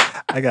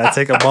 I gotta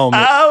take a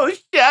moment. Oh,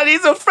 shit, I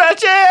need some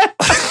fresh air.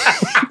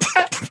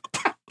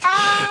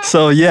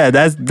 So, yeah,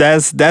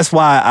 that's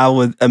why I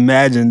would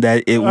imagine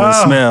that it would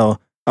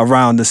smell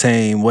around the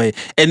same way.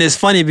 And it's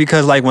funny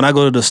because like when I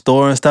go to the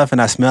store and stuff and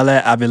I smell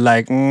that, I'll be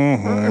like, I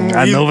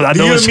know.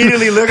 You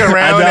immediately look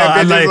around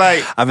and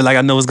I'll be like,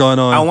 I know what's going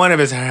on. I wonder if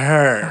it's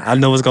her. I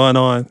know what's going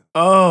on.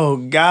 Oh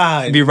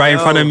God. It'd be right in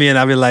front of me and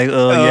I'll be like,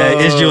 yeah,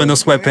 it's you in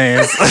those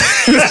sweatpants.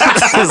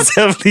 It's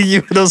definitely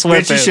you in those sweatpants.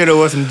 Bitch, you should have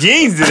worn some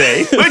jeans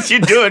today. What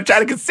you doing?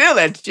 Trying to conceal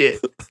that shit.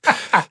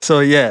 So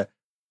yeah.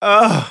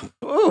 Oh,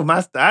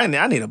 I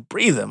need a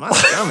breather. My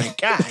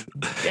stomach, God.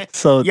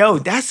 So yo,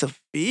 that's a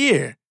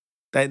fear.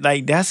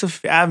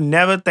 I've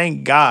never,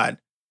 thank God,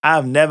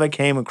 I've never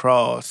came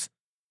across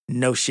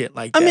no shit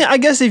like that. I mean, I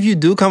guess if you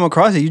do come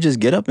across it, you just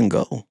get up and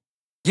go.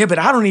 Yeah, but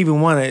I don't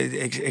even want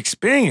to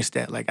experience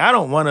that. Like, I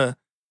don't want to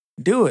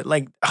do it.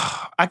 Like,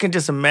 I can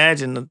just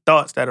imagine the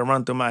thoughts that'll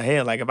run through my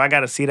head. Like, if I got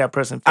to see that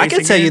person face I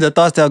can tell you the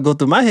thoughts that'll go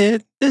through my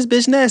head. This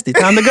bitch nasty.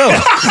 Time to go.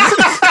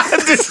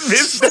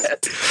 This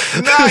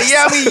bitch. Nah,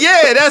 yeah, I mean,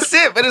 yeah, that's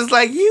it. But it's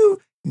like, you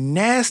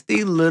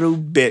nasty little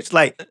bitch.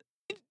 Like,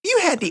 you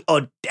had the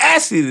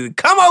audacity to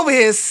come over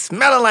here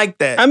smelling like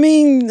that. I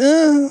mean,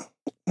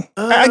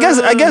 I guess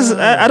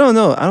I don't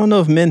know. I don't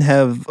know if men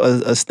have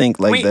a stink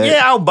like that.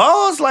 Yeah, our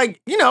balls, like,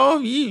 you know,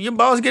 your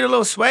balls get a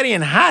little sweaty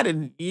and hot,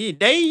 and I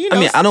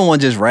mean, I don't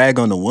want to just rag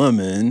on the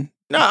woman.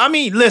 No, I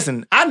mean,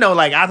 listen, I know,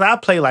 like, I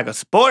play like a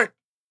sport.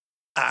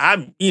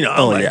 I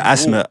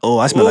smell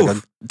like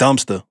a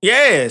dumpster.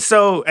 Yeah,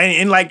 so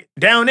and like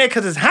down there,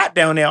 because it's hot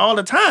down there all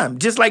the time,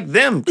 just like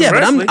them. Yeah,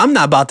 but I'm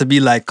not about to be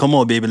like, come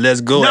on, baby,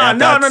 let's go.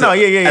 No.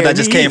 Yeah. I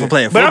just came from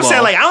playing football. But I'm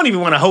saying, like, I don't even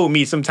want to hold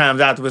me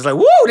sometimes afterwards. Like,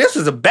 woo, this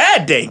was a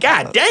bad day.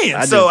 God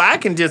damn. I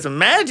can just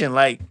imagine,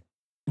 like,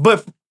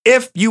 but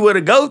if you were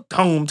to go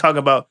home talking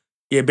about,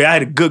 yeah, but I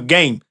had a good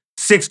game,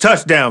 6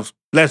 touchdowns,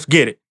 let's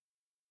get it.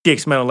 Dick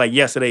smelling like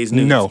yesterday's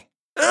news. No.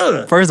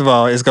 Ugh. First of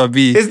all, it's gonna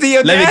be. It's the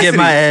audacity. Let me get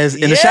my ass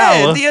in the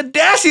shower. The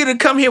audacity to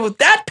come here with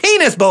that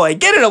penis, boy.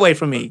 Get it away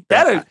from me.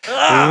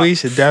 We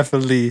should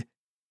definitely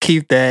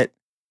keep that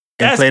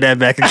and play that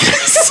back again,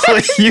 so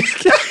you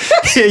can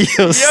hear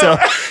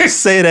yourself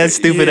say that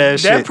stupid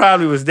ass shit. That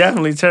probably was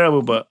definitely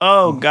terrible, but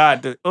oh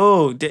God,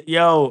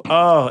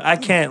 I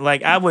can't.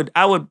 Like, I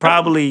would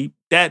probably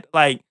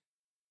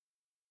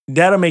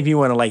that'll make me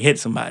want to like hit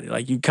somebody.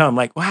 Like, you come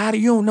like, well, how do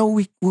you don't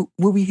know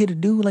what we here to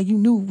do? Like, you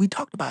knew we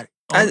talked about it.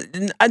 I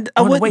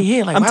would.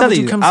 Here, like, I'm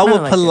telling you, I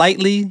would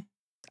politely.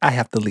 I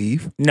have to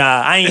leave.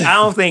 Nah, I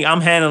don't think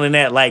I'm handling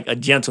that like a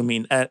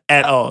gentleman at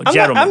all.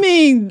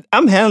 Gentleman.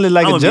 I'm handling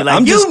like a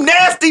gentleman. Like, you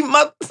nasty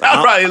mother.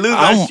 I'll probably lose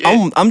my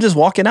shit. I'm just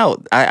walking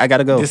out. I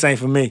gotta go. This ain't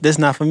for me. This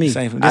not for me. This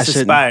ain't for me. This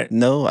expired.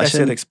 No, that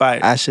shit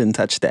expired. I shouldn't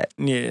touch that.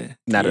 Yeah,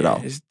 not at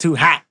all. It's too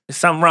hot. There's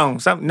something wrong.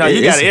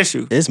 You got an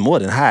issue. It's more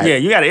than hot. Yeah,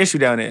 you got an issue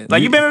down there.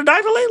 Like, you been to the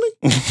doctor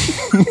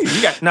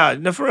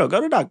lately? No, for real. Go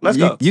to the doctor. Let's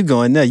go. You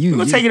going there? We're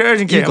gonna take you to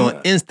urgent care. You're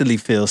gonna instantly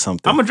feel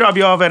something. I'm gonna drop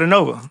you off at a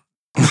Nova.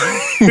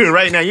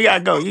 Right now, you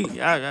gotta go.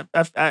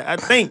 I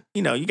think,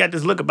 you got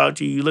this look about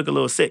you. You look a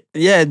little sick.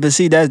 Yeah, but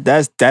see,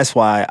 that's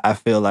why I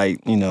feel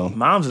like,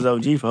 Moms is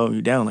OG for holding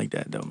you down like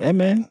that, though. Man. Yeah,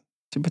 man.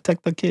 To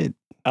protect the kid.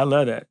 I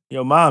love that.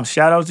 Yo, Mom,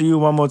 shout out to you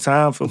one more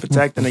time for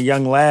protecting a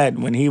young lad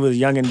when he was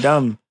young and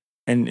dumb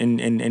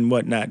and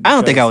whatnot. I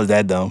don't think I was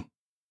that dumb.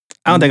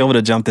 I don't think I would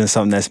have jumped in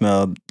something that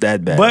smelled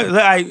that bad. But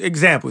like,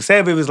 example, say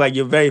if it was like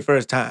your very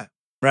first time,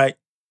 right?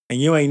 And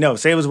you ain't know.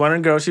 Say it was one of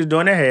the girls, she was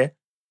doing her hair.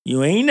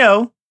 You ain't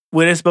know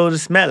what it's supposed to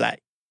smell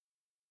like.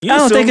 I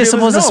don't think it's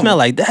supposed to smell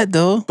like that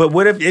though. But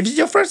what if it's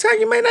your first time?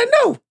 You may not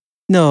know.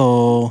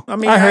 No, I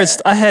mean, I had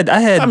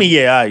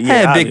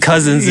big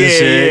cousins and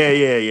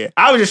shit. Yeah.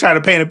 I was just trying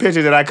to paint a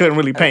picture that I couldn't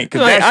really paint.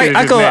 Like,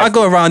 I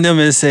go around them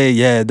and say,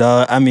 yeah,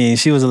 dog. I mean,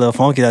 she was a little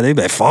funky. They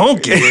be like,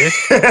 funky. You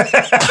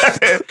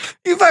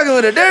fucking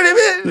with a dirty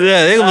bitch?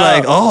 Yeah, they be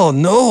like, oh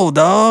no,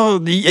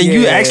 dog. And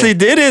you actually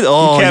did it?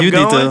 Oh, you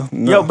need to.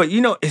 No. Yo, but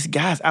it's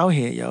guys out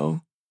here,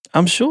 yo.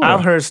 I'm sure.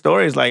 I've heard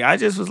stories like I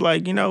just was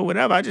like,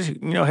 whatever. I just,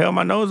 held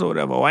my nose or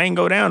whatever. Or I ain't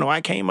go down. Or I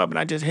came up and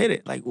I just hit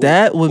it. Like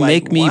that would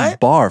make me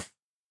barf.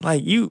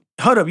 Like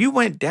hold up, you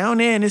went down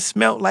there and it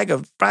smelled like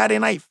a Friday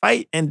night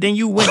fight, and then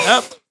you went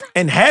up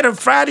and had a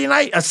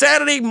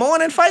Saturday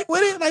morning fight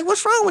with it? Like,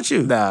 what's wrong with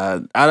you? Nah,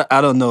 I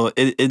don't know.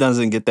 It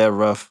doesn't get that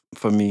rough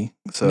for me.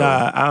 So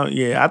nah,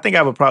 I think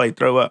I would probably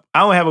throw up.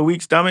 I don't have a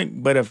weak stomach,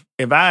 but if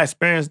I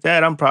experience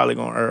that, I'm probably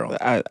gonna earl.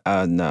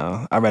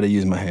 No, I'd rather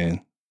use my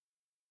hand.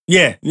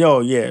 Yeah. I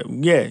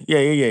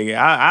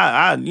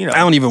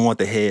don't even want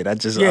the head. I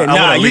just you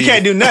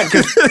can't do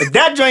nothing because if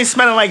that joint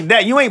smelling like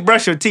that, you ain't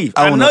brush your teeth.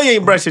 I know you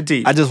ain't brush your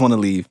teeth. I just want to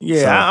leave.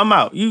 Yeah, so. I'm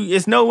out.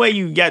 It's no way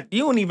you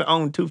don't even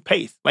own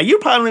toothpaste. Like you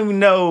probably don't even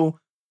know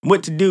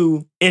what to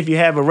do if you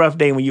have a rough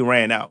day when you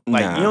ran out.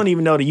 Like you don't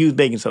even know to use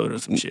baking soda or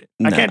some shit.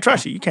 I can't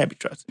trust you. You can't be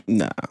trusted.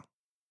 Nah.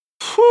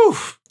 Whew.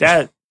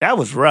 That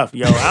was rough,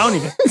 yo. I don't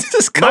even.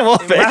 Just come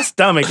on, man. My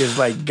stomach is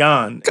like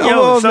gone. Come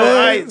on, man. All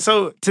right,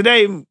 so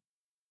today.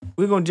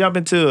 We're going to jump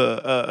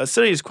into a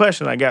serious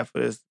question I got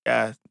for this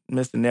guy,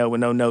 Mr. Nell with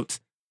no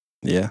notes.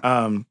 Yeah.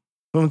 We're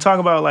going to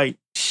talk about, like,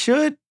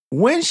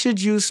 when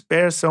should you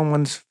spare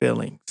someone's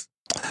feelings?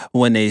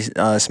 When they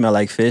smell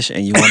like fish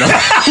and you want to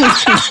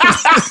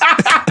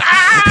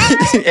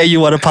and you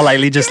want to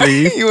politely just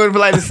leave. You want to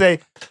politely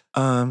say,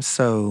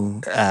 so...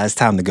 it's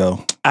time to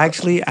go.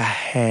 Actually, I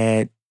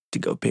had to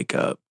go pick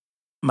up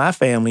my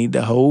family,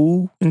 the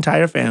whole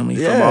entire family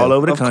from all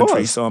over the country,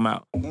 course. So I'm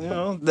out.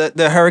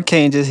 The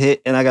hurricane just hit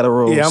and I got to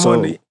roll. Yeah,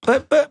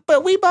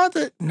 but we about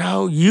to.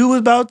 No, you was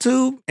about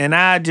to, and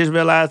I just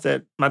realized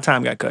that my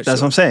time got cut.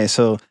 That's what I'm saying.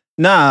 So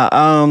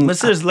but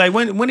seriously, like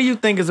when do you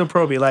think is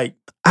appropriate? Like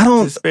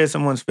to spare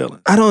someone's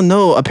feelings. I don't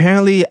know.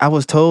 Apparently, I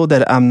was told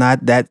that I'm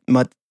not that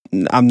much.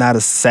 I'm not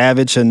a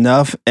savage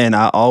enough, and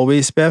I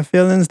always spare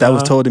feelings. That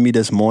was told to me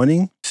this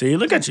morning. See,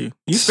 look at you.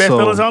 You spare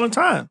feelings all the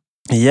time.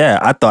 Yeah,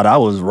 I thought I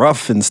was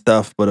rough and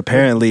stuff, but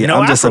apparently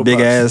I'm just a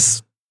big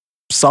ass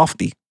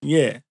softy.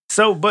 Yeah.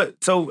 So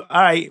all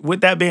right,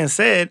 with that being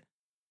said,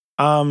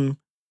 do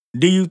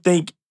you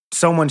think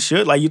someone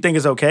should, like, you think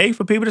it's okay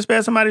for people to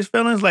spare somebody's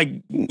feelings?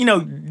 Like,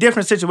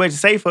 different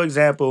situations. Say, for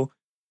example,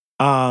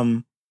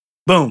 boom,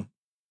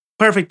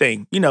 perfect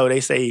thing. They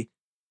say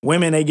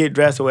women, they get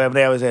dressed or whatever.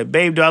 They always say,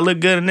 babe, do I look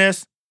good in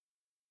this?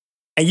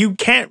 And you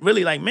can't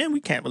really, like, man,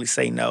 we can't really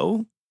say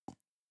no.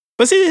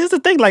 But see, here's the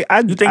thing. Like,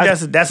 you think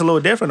that's a little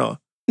different, or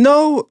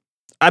no?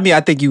 I mean,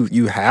 I think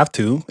you have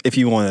to if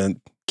you want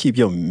to keep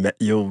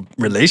your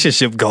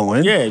relationship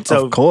going. Yeah,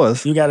 so of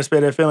course you got to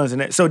spare their feelings in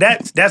that. So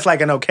that's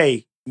like an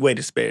okay way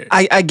to spare it.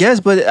 I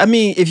guess, but I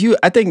mean,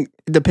 I think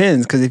it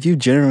depends because if you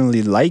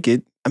generally like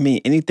it, I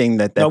mean, anything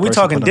that. No, we're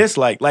talking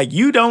dislike. Like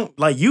you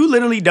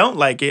literally don't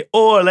like it,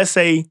 or let's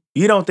say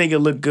you don't think it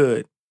look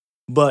good,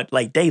 but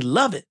like they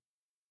love it.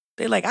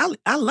 They like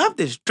I love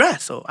this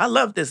dress, or I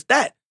love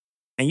that.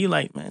 And you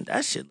like, man,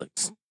 that shit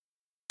looks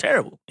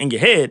terrible in your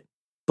head.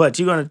 But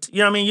you're going to,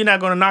 you're not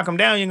going to knock them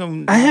down. You're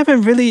gonna... I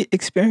haven't really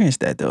experienced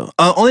that, though.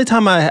 Only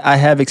time I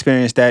have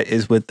experienced that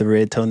is with the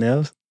red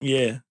toenails.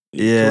 Yeah.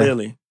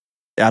 Clearly.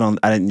 I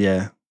didn't,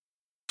 yeah.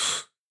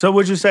 So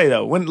what'd you say,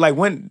 though? When, all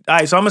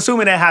right, so I'm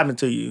assuming that happened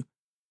to you.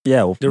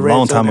 Yeah, a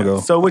long time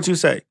ago. So what'd you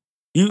say?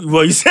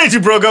 You said you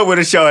broke up with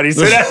a shorty,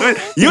 so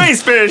you ain't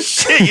sparing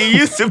shit. You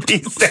used to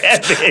be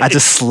savage. I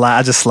just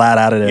slide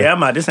out of there.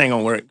 Yeah, this ain't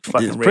gonna work.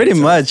 Fucking pretty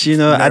much,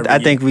 I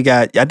think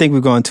we're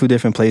going two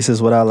different places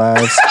with our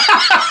lives.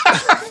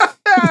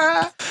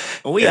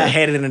 We are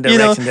headed in a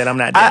direction that I'm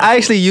not down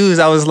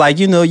I was like,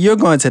 you're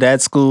going to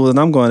that school and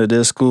I'm going to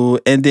this school,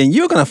 and then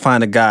you're gonna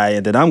find a guy,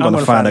 and then I'm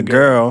gonna find a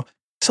girl.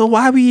 So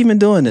why are we even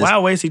doing this? Why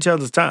waste each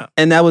other's time?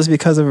 And that was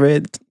because of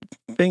red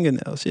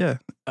fingernails. Yeah.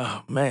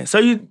 Oh man. So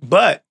you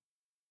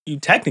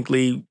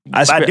technically,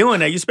 doing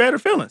that, you spared her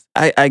feelings.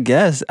 I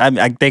guess.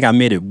 I think I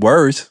made it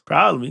worse.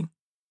 Probably.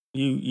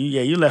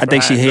 You left. I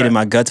think she hated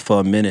my guts for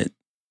a minute.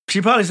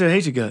 She probably still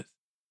hates your guts.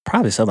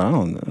 Probably so, but I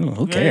don't know.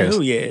 Who cares?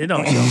 It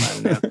don't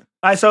show matter.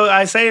 All right, so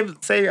I say,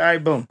 all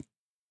right, boom.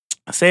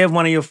 Say if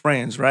one of your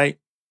friends, right,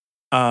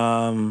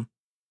 got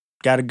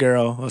a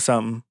girl or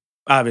something.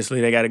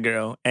 Obviously, they got a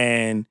girl,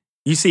 and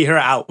you see her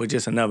out with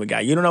just another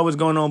guy. You don't know what's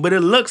going on, but it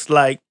looks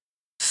like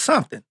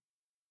something.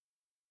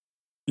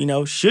 Do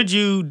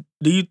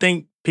you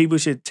think people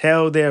should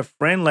tell their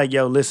friend, like,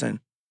 yo, listen,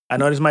 I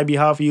know this might be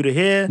hard for you to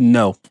hear.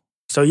 No.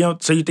 So you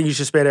think you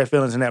should spare their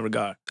feelings in that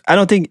regard? I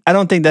don't think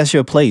that's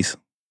your place.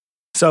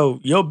 So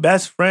your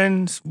best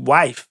friend's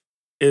wife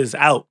is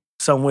out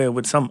somewhere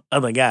with some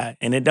other guy,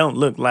 and it don't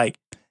look like.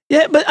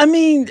 Yeah, but I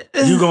mean,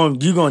 you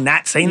gonna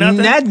not say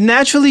nothing?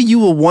 Naturally, you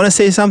will want to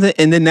say something,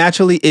 and then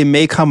naturally it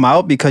may come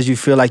out because you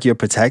feel like you're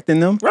protecting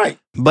them. Right.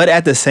 But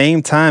at the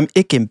same time,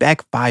 it can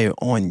backfire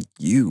on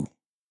you.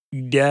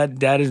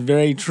 That is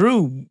very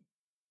true.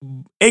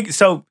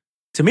 So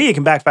to me, it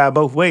can backfire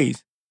both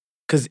ways.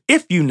 Because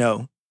if you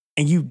know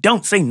and you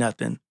don't say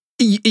nothing,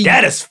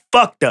 that is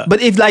fucked up.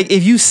 But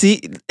if you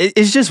see,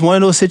 it's just one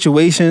of those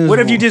situations. What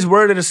if you just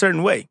word it a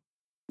certain way?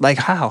 Like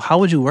how? How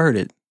would you word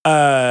it?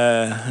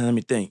 Let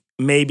me think.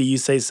 Maybe you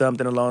say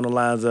something along the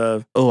lines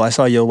of, "Oh, I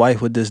saw your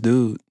wife with this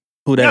dude."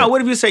 Who that? No,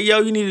 what if you say,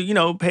 "Yo, you need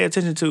to, pay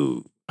attention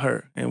to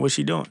her and what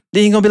she doing?"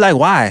 Then you're gonna be like,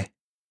 "Why?"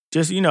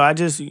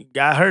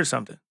 I heard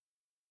something.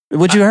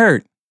 What you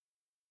heard?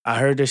 I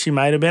heard that she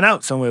might have been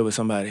out somewhere with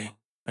somebody.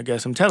 I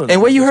guess I'm telling.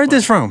 And where you heard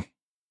this from?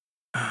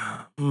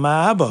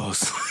 My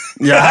eyeballs.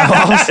 Yeah,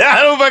 eyeballs.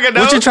 I don't fucking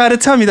know. What you try to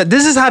tell me that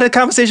this is how the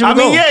conversation would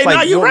go? Yeah,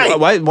 no, you're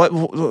right.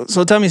 What?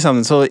 So tell me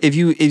something. So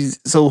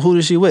so who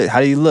is she with?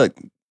 How do you look?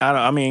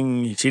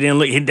 She didn't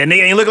look. That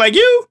nigga ain't look like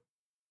you.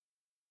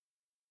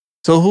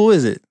 So who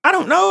is it? I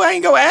don't know. I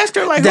ain't go ask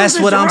her. Like that's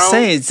what I'm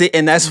saying. See,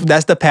 and that's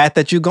the path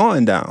that you're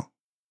going down.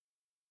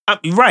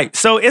 Right.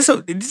 So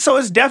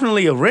it's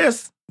definitely a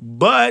risk.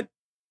 But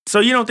so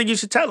you don't think you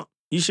should tell him?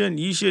 You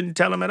shouldn't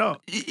tell him at all.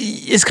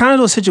 It's kind of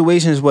those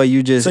situations where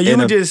you just. So you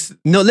would just.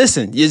 No,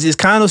 listen. It's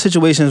kind of those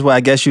situations where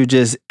I guess you're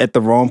just at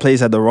the wrong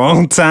place at the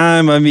wrong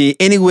time. I mean,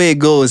 anywhere it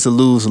goes, it's a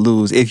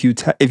lose-lose. If you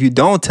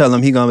don't tell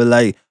him, he gonna be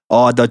like,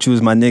 "Oh, I thought you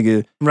was my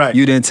nigga. Right.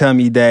 You didn't tell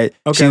me that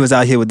she was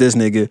out here with this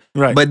nigga."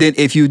 Right. But then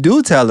if you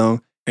do tell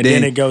him, and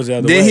then it goes the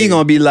other way. Then he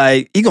gonna be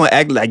like, he gonna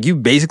act like you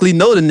basically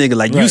know the nigga,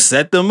 like you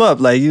set them up,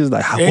 like you was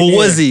like, who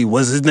was he?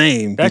 What's his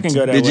name? That can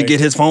go that way. Did you get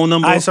his phone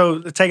number? All right,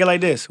 so take it like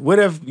this. What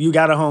if you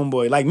got a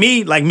homeboy like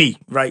me,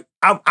 right?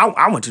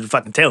 I want you to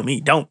fucking tell me.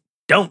 Don't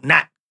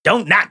not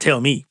tell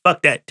me.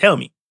 Fuck that. Tell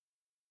me.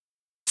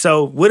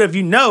 So what if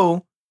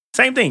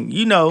same thing?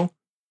 You know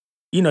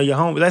your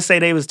home. Let's say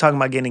they was talking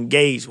about getting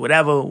engaged,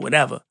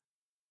 whatever.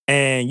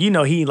 And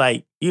he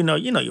like,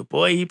 your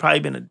boy, he probably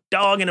been a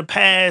dog in the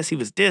past. He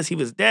was this, he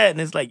was that.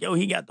 And it's like, yo,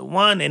 he got the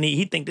one. And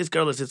he think this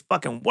girl is his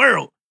fucking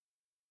world.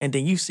 And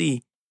then you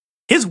see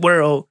his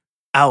world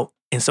out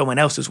in someone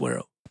else's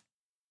world.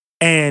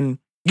 And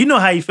you know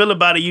how you feel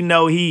about it.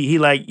 He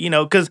like,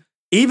 because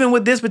even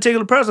with this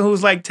particular person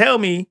who's like, tell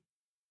me,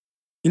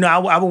 I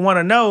would want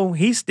to know,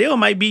 he still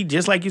might be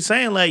just like you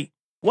saying, like,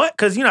 what?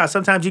 Because,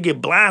 sometimes you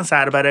get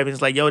blindsided about everything.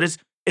 It's like, yo, this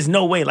is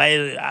no way.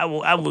 Like, I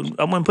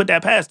wouldn't put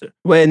that past her.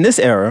 Well, in this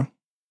era,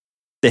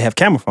 they have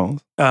camera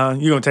phones. You're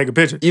going to take a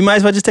picture. You might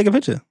as well just take a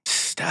picture.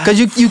 Because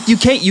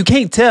you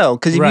can't tell.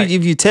 Because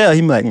if you tell,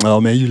 he be like,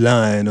 oh, man, you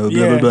lying. Or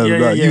blah, blah, blah,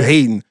 blah. You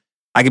hating.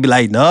 I could be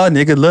like, no,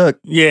 nigga, look.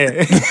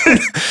 Yeah.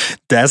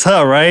 That's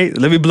her, right?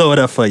 Let me blow it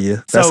up for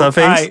you. That's her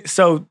face? All right,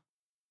 so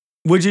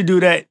would you do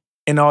that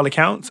in all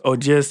accounts or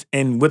just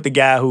with the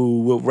guy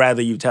who would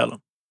rather you tell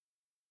him?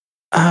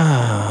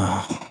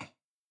 I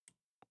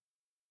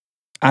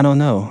don't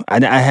know.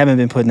 I haven't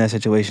been put in that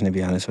situation, to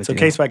be honest with you. So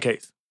case by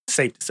case,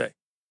 safe to say.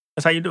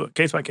 That's how you do it,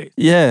 case by case.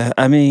 Yeah,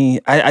 I mean,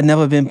 I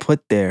never been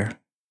put there.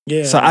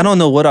 Yeah. So I don't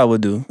know what I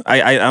would do.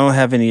 I don't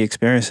have any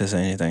experiences or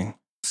anything.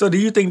 So do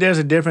you think there's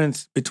a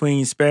difference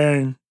between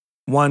sparing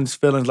one's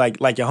feelings, like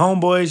your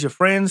homeboys, your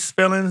friends'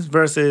 feelings,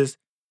 versus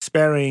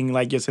sparing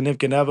like your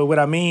significant other? What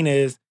I mean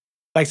is,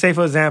 like, say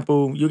for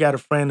example, you got a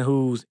friend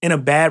who's in a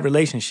bad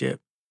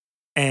relationship.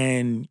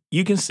 And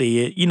you can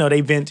see it.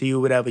 They vent to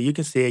you, whatever. You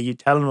can see it. You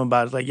tell them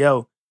about it. It's like,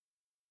 yo,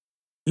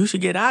 you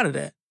should get out of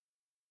that.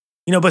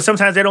 But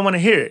sometimes they don't want to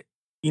hear it.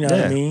 You know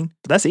what I mean?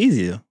 That's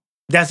easier.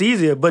 That's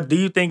easier. But do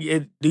you think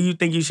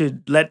you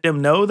should let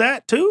them know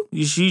that too?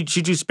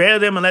 Should you spare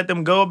them and let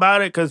them go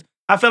about it? Because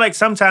I feel like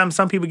sometimes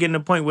some people get to the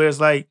point where it's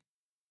like,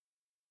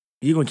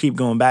 you're going to keep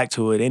going back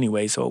to it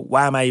anyway. So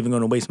why am I even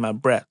going to waste my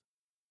breath?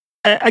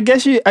 I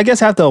guess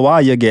after a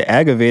while you'll get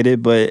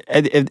aggravated, but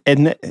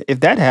if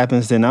that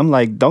happens, then I'm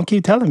like, don't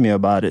keep telling me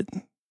about it.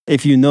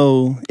 If you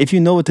know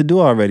what to do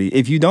already.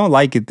 If you don't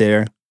like it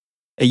there,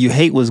 and you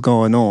hate what's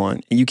going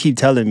on, and you keep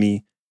telling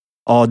me,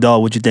 "Oh,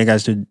 dog, what you think I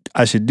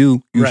should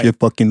do? You should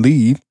fucking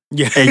leave."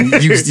 Yeah,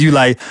 and you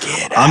like,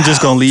 I'm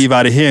just gonna leave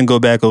out of here and go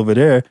back over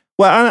there.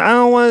 Well, I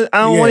don't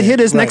want to hear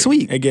this next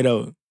week. It get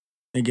old.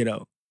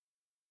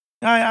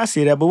 I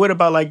see that, but what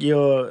about like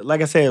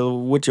I said,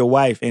 with your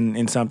wife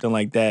and something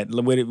like that?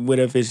 What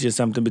if it's just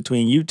something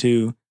between you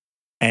two,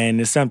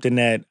 and it's something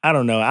that I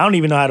don't know. I don't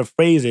even know how to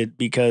phrase it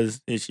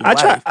because it's your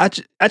wife.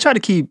 I try to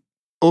keep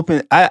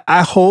open.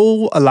 I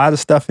hold a lot of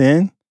stuff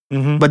in,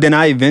 but then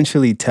I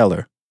eventually tell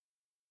her.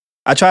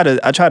 I try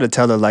to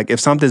tell her, like,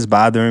 if something's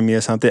bothering me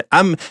or something.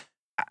 I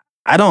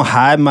don't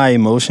hide my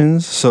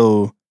emotions,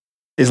 so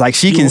it's like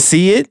she can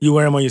see it. You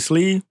wear them on your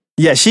sleeve.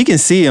 Yeah, she can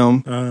see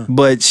them,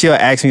 but she'll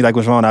ask me, like,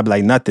 what's wrong? I'll be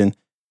like, nothing.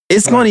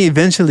 It's going to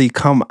eventually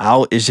come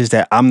out. It's just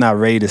that I'm not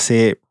ready to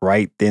say it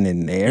right then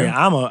and there.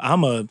 Yeah,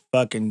 I'm a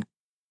fucking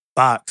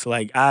box.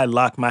 Like, I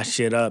lock my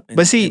shit up and,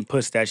 and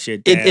push that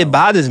shit down. It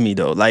bothers me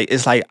though. Like,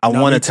 it's like I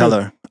want to tell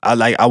her.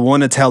 I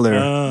want to tell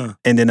her,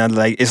 and then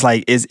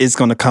it's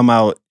gonna come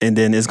out, and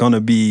then it's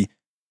gonna be.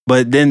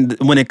 But then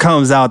when it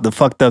comes out, the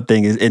fucked up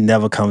thing is it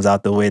never comes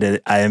out the way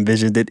that I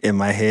envisioned it in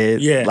my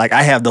head. Yeah, like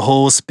I have the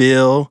whole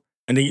spill,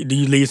 and then do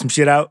you leave some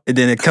shit out? And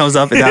then it comes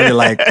up, and I'll be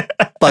like,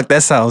 "Fuck,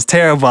 that sounds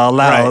terrible out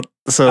loud." Right.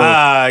 So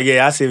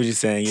yeah, I see what you're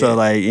saying. Yeah. So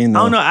like, you know,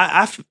 I don't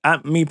know. I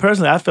me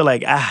personally, I feel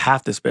like I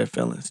have to spare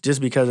feelings just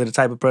because of the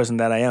type of person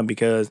that I am.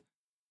 Because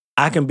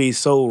I can be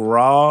so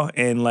raw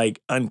and like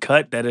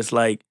uncut that it's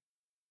like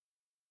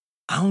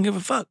I don't give a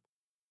fuck.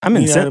 I'm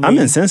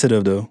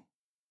insensitive though.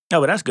 No,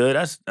 but that's good.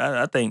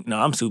 I think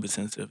I'm super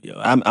sensitive, yo.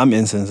 I'm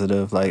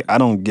insensitive. Like I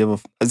don't give a.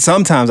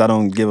 Sometimes I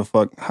don't give a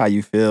fuck how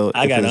you feel.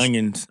 I got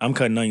onions. I'm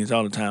cutting onions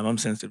all the time. I'm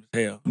sensitive as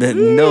hell.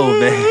 No,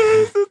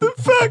 man.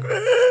 Fuck,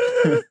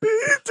 man.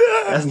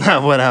 That's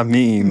not what I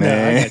mean, man.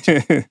 No, I got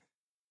you.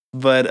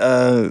 But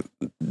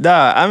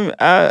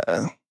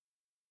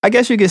I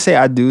guess you could say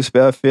I do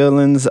spare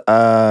feelings.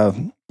 But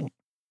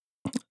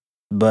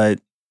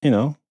you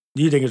know.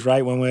 Do you think it's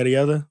right one way or the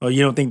other? Or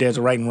you don't think there's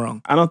a right and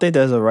wrong? I don't think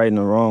there's a right and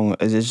a wrong.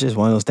 It's just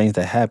one of those things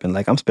that happen.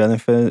 Like, I'm sparing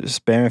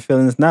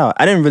feelings now.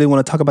 I didn't really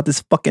want to talk about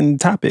this fucking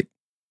topic.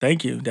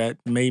 Thank you. That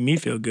made me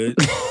feel good.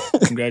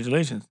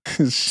 Congratulations.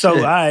 So,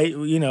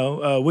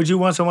 would you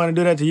want someone to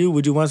do that to you?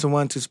 Would you want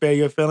someone to spare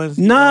your feelings?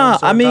 Nah,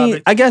 I mean,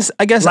 topic? I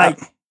guess like,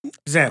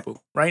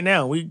 example, right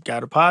now, we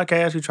got a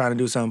podcast. We're trying to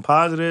do something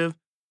positive.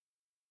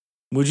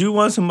 Would you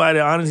want somebody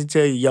to honestly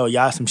tell you, yo,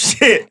 y'all some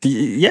shit?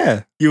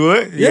 Yeah. You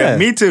would? Yeah,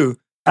 me too.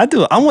 I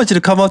do. I want you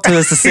to come up to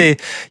us to say,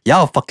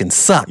 y'all fucking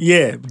suck.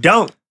 Yeah,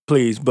 don't,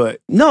 please,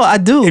 but... No, I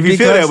do. If you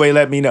feel that way,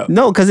 let me know.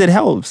 No, because it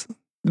helps.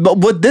 But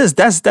with this,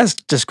 that's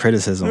just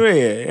criticism.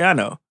 Yeah, I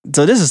know.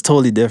 So this is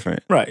totally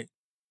different. Right.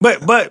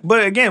 But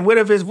again, what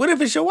if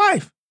it's your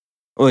wife?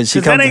 Because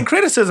that ain't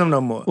criticism no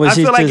more. I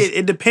feel like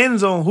it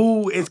depends on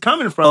who it's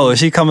coming from. Oh, is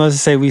she coming to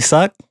say we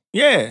suck?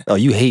 Yeah. Oh,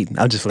 you hating.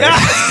 I'm just like...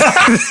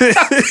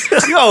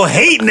 You all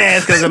hating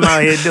ass because I'm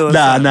out here doing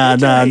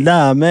something.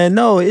 Nah, man.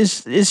 No,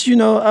 it's you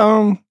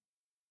know,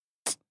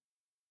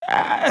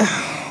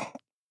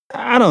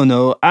 I don't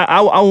know.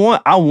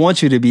 I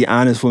want you to be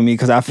honest with me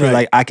because I feel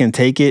like I can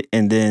take it,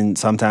 and then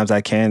sometimes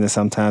I can, and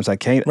sometimes I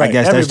can't. Right. I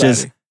guess that's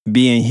just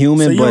being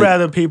human. So you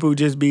rather people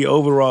just be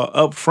overall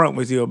upfront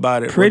with you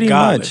about it, pretty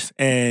much,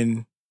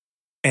 and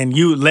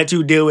you let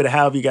you deal with it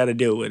however you got to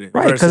deal with it.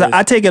 Right, because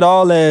I take it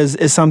all as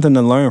it's something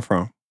to learn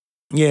from.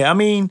 Yeah, I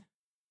mean,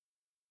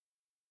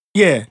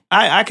 yeah,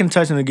 I can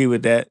touch and agree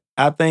with that.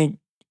 I think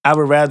I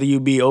would rather you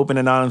be open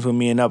and honest with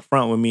me and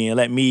upfront with me and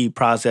let me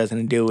process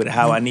and deal with it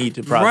how I need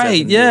to process.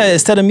 Right, yeah,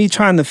 instead of me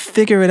trying to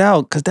figure it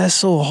out, because that's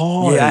so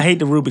hard. Yeah, I hate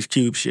the Rubik's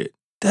Cube shit.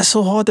 That's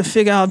so hard to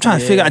figure out. I'm trying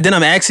to figure out. Then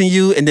I'm asking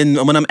you, and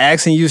then when I'm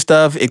asking you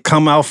stuff, it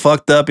come out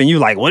fucked up, and you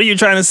like, what are you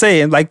trying to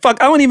say? And like,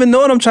 fuck, I don't even know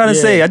what I'm trying to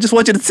say. I just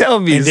want you to tell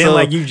me. And then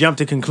like you jump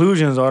to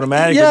conclusions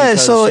automatically. Yeah,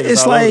 so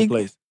it's like,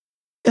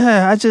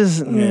 yeah,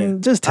 just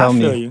tell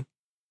me. I feel you.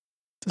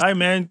 All right,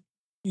 man.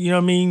 You know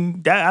what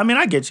I mean?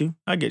 I get you.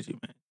 I get you,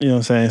 man. You know what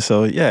I'm saying?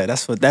 So yeah,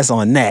 that's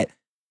on that.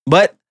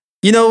 But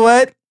you know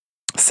what?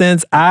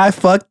 Since I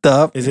fucked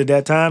up. Is it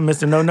that time,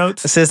 Mr. No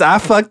Notes? Since I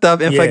fucked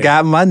up and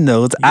forgot my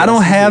notes, I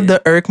don't have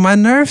to irk my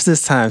nerves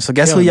this time. So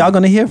guess who y'all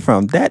gonna hear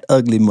from? That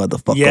ugly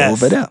motherfucker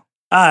over there.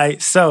 All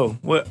right, so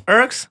what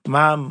irks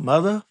my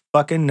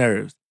motherfucking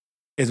nerves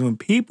is when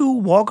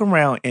people walk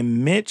around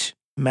and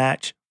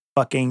match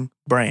fucking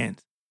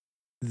brands.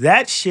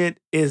 That shit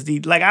is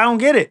I don't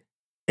get it.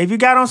 If you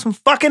got on some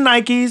fucking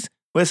Nikes,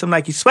 wear some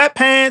Nike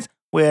sweatpants,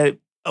 wear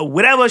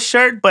whatever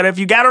shirt, but if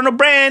you got on a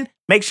brand,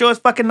 make sure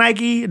it's fucking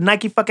Nike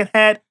fucking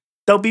hat.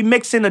 Don't be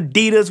mixing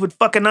Adidas with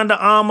fucking Under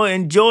Armour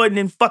and Jordan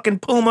and fucking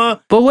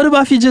Puma. But what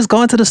about if you just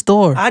go into the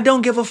store? I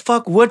don't give a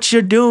fuck what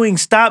you're doing.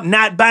 Stop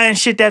not buying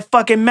shit that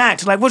fucking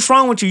match. Like, what's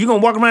wrong with you? You gonna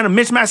walk around and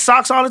mismatch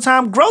socks all the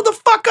time? Grow the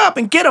fuck up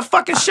and get a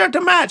fucking shirt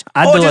to match.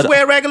 Or just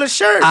wear a regular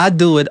shirt. I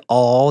do it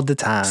all the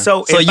time.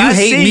 So if you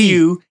hate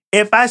me.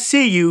 If I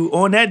see you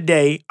on that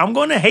day, I'm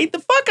gonna hate the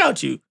fuck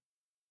out you.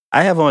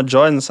 I have on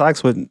Jordan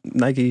socks with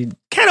Nike.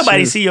 Can't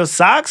nobody see your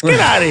socks? Get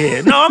out of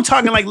here. No, I'm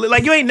talking like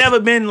you ain't never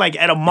been like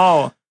at a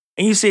mall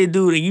and you see a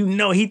dude and you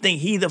know he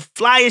think he the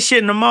flyest shit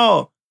in the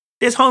mall.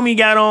 This homie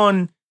got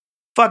on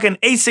fucking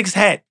Asics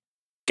hat,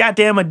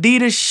 goddamn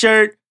Adidas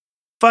shirt,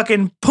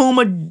 fucking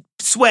Puma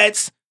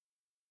sweats,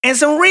 and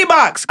some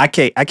Reeboks. I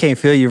can't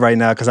feel you right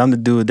now because I'm the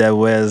dude that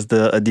wears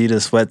the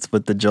Adidas sweats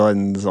with the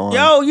Jordans on.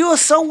 Yo, you are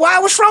so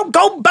wild. What's wrong?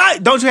 Go buy.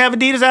 Don't you have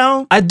Adidas at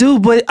home? I do,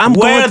 but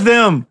wear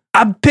them.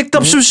 I picked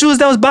up some shoes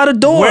that was by the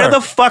door. Wear the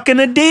fucking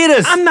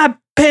Adidas. I'm not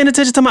paying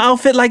attention to my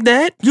outfit like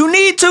that. You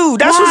need to.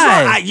 That's what's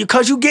wrong.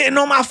 Because you getting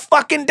on my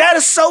fucking... That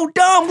is so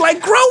dumb.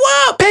 Like, grow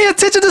up. Pay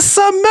attention to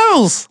something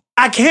else.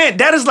 I can't.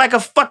 That is like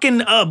a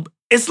fucking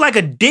It's like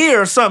a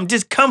deer or something.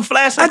 Just come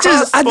flashing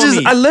across for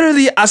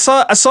me. I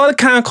saw the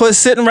Concourse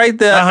sitting right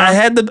there. I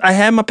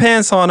had my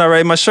pants on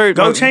already, my shirt.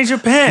 Go change your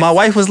pants. My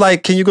wife was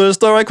like, "Can you go to the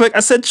store right quick?" I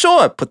said,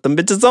 "Sure." Put them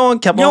bitches on.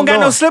 Kept on going. You don't got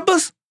no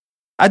slippers?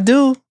 I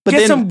do, but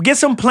get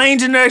some plain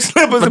generic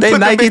slippers. But and they put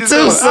Nike them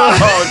too. So.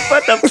 Oh,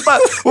 what the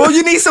fuck? Well,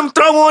 you need some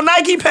throw on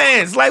Nike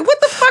pants. Like, what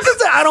the fuck is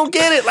that? I don't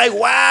get it. Like,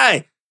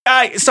 why? All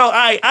right, so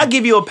I'll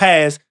give you a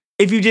pass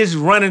if you just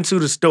run into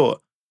the store.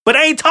 But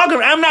I ain't talking.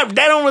 That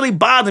don't really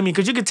bother me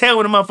because you can tell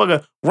when a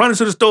motherfucker running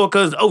to the store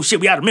because oh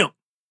shit, we out of milk.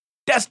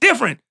 That's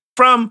different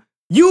from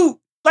you.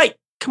 Like,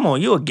 come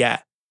on, you a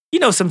guy. You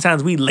know,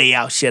 sometimes we lay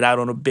out shit out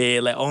on the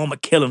bed, like, oh, I'm gonna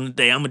kill him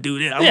today. I'm gonna do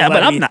this. Yeah,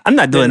 but I'm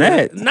not doing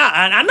that. Nah,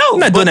 I know. I'm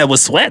not doing that with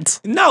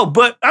sweats. No,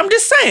 but I'm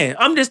just saying.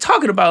 I'm just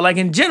talking about, like,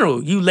 in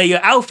general, you lay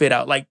your outfit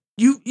out. Like,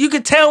 you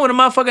could tell when a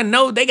motherfucker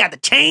know they got the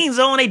chains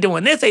on, they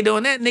doing this, they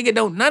doing that. Nigga,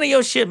 none of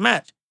your shit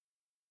match.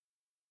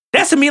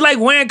 That's to me like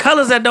wearing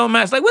colors that don't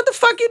match. Like, what the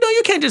fuck you doing?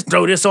 You can't just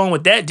throw this on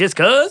with that just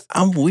cause.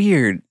 I'm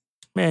weird.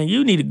 Man,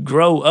 you need to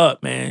grow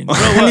up, man.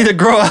 I need to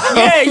grow up.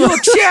 Yeah, you a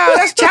child.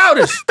 That's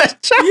childish.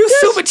 You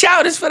super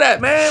childish for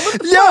that, man. What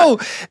the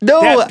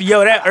fuck?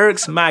 That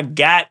irks my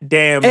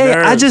goddamn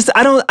nerves.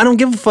 I don't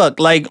give a fuck.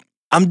 Like,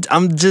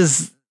 I'm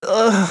just.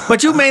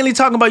 But you mainly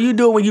talking about you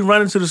do it when you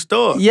run into the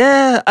store.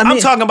 Yeah, I'm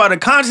talking about a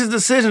conscious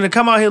decision to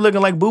come out here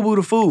looking like Boo Boo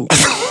the Fool.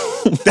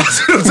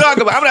 That's what I'm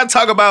talking about. I'm not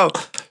talking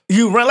about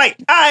you run like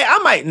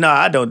I might. No,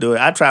 I don't do it.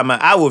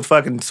 I would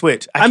fucking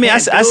switch. I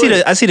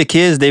see the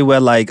kids. They wear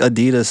like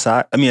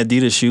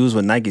Adidas shoes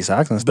with Nike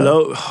socks and stuff.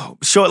 Below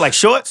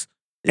shorts.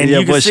 And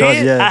you can see shorts,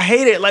 it. Yeah. I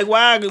hate it. Like,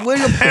 why? Where are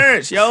your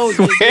parents, yo?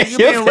 You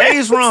being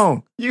raised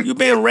wrong. You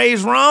being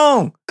raised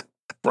wrong.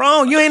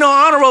 Wrong. You ain't on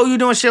honor roll. You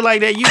doing shit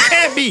like that. You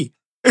can't be.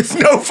 There's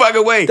no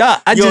fucking way.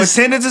 Your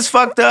attendance is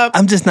fucked up.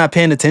 I'm just not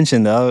paying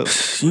attention, though.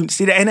 You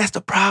see that? And that's the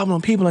problem.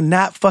 People are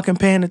not fucking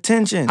paying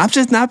attention. I'm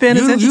just not paying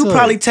attention. You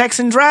probably text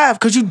and drive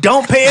because you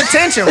don't pay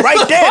attention.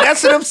 Right there.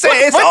 That's what I'm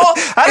saying. It's all.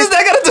 How does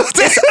that got to do with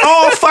this? It's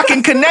all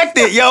fucking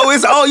connected, yo.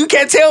 It's all. You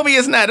can't tell me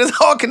it's not. It's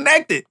all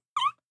connected.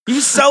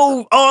 You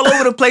so all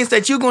over the place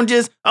that you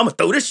gonna I'm gonna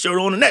throw this shirt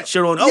on and that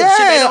shirt on. Oh yeah,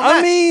 shit, they don't match.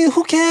 I mean,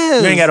 who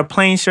cares? You ain't got a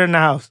plain shirt in the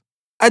house.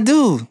 I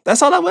do.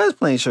 That's all I wear is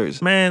plain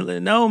shirts.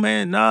 Man, no,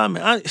 man, nah,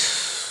 man.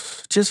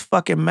 Just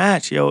fucking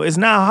match, yo. It's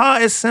not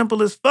hard. It's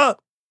simple as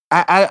fuck.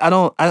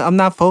 I'm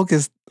not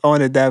focused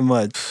on it that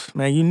much.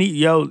 Man,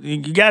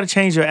 you gotta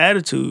change your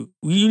attitude.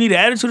 You need an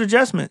attitude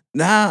adjustment.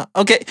 Nah,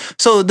 okay.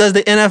 So does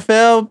the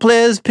NFL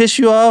players piss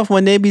you off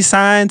when they be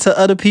signed to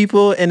other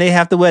people and they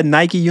have to wear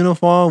Nike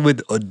uniform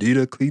with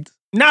Adidas cleats?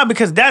 Nah,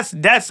 because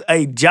that's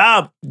a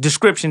job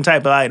description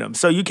type of item.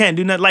 So you can't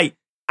do nothing. Like,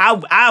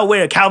 I'll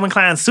wear a Calvin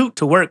Klein suit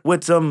to work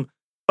with some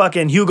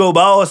fucking Hugo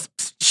Boss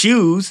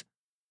shoes.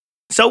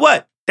 So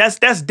what?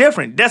 That's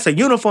different. That's a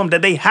uniform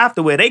that they have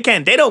to wear. They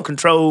don't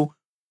control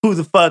who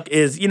the fuck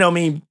is, you know what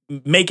I mean,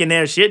 making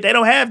their shit. They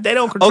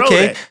don't control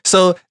that.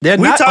 So they're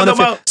not on the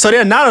field. So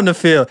they're not on the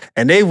field.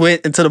 And they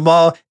went into the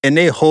mall and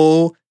they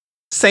whole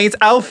Saints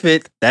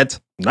outfit,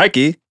 that's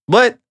Nike.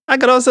 But I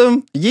got on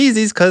some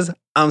Yeezys because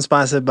I'm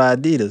sponsored by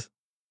Adidas.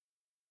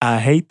 I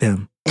hate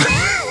them.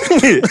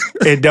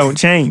 It don't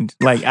change.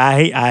 Like,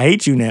 I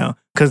hate you now.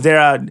 Because there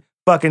are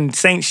fucking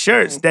Saints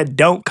shirts that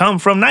don't come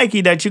from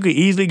Nike that you could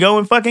easily go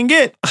and fucking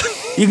get.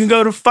 You can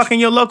go to fucking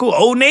your local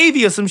Old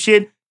Navy or some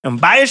shit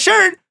and buy a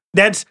shirt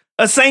that's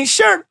a Saints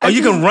shirt. Or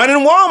you can run in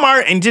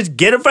Walmart and just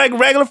get a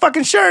regular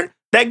fucking shirt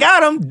that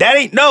got them.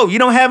 You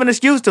don't have an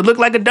excuse to look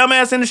like a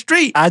dumbass in the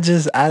street. I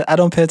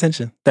don't pay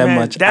attention that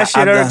much. That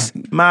shit hurts.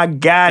 My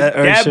God,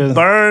 that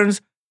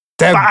burns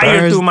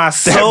fire through my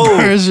soul.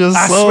 That burns your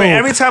soul. I swear,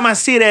 every time I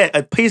see that,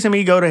 a piece of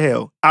me go to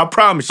hell. I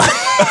promise you.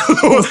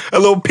 A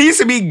little piece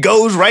of me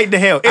goes right to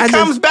hell. It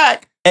comes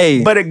back,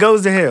 but it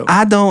goes to hell.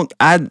 I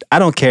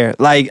don't care.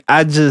 Like,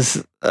 I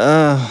just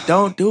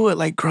don't do it.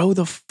 Like, grow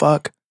the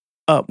fuck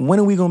up. When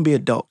are we gonna be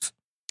adults?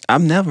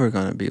 I'm never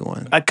gonna be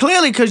one.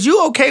 Clearly, because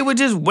you okay with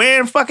just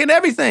wearing fucking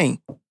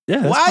everything.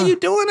 Yeah, why are you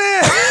doing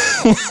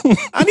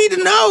that? I need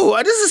to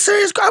know. This is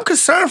serious. I'm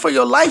concerned for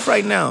your life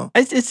right now.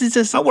 It's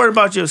just I'm worried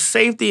about your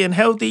safety and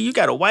healthy. You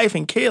got a wife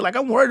and kid. Like,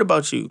 I'm worried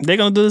about you. They're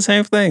gonna do the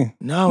same thing.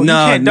 No, you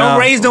can't. Don't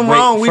raise them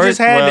wrong. We just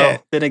had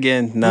that. Then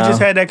again, no. We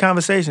just had that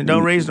conversation.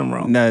 Don't raise them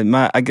wrong.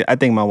 No, I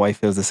think my wife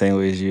feels the same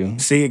way as you.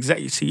 See,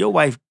 exactly. See, your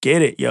wife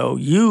get it, yo.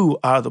 You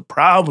are the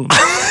problem.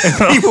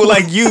 People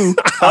like you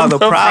are the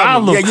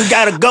problem. Yeah, you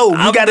gotta go.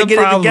 You gotta get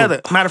it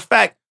together. Matter of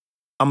fact,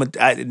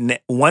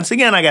 once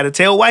again, I got to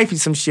tell wifey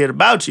some shit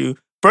about you.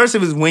 First,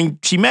 it was when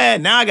she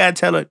mad. Now I got to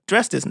tell her,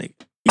 dress this nigga.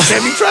 You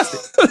can't be trusted.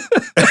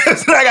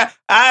 So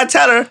I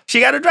tell her, she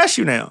got to dress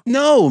you now.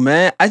 No,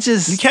 man.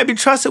 You can't be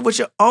trusted with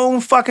your own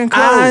fucking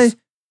clothes.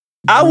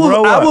 I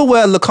will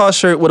wear a Lacoste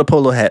shirt with a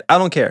polo hat. I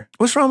don't care.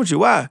 What's wrong with you?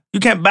 Why? You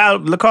can't buy a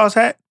Lacoste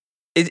hat?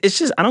 It's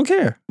just, I don't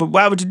care. But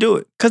why would you do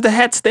it? Because the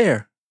hat's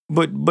there.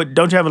 But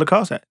don't you have a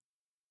Lacoste hat?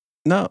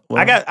 No.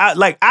 Well,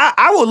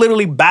 I will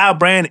literally buy a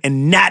brand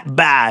and not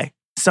buy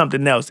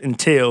something else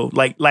until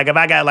like if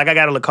I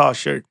got a Lacoste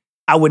shirt,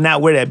 I would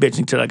not wear that bitch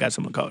until I got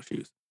some Lacoste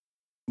shoes.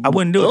 I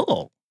wouldn't do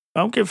it. I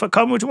don't care if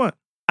call me what you want.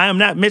 I am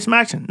not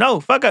mismatching. No,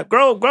 fuck up.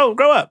 Grow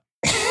up.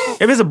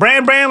 If it's a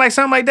brand like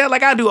something like that,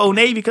 like I do Old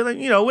Navy because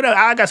whatever.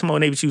 I got some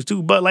Old Navy shoes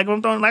too, but like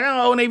I'm throwing like I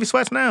got Old Navy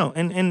sweats now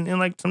and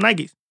like some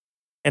Nikes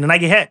and a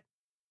Nike hat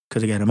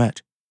because they got a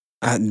match.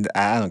 I don't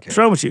care. What's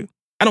wrong with you?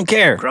 I don't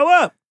care. Grow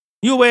up.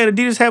 You wear an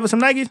Adidas hat with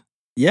some Nikes?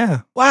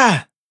 Yeah.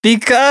 Why?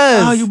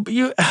 Because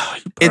you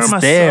it's my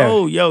there.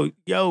 Soul.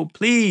 Yo,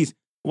 please,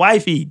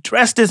 wifey,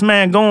 trust this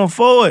man going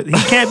forward. He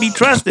can't be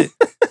trusted.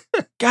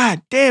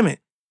 God damn it.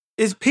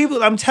 It's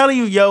people, I'm telling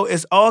you, yo,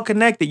 it's all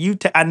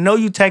connected. I know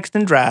you text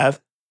and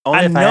drive.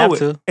 Only if I have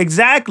to.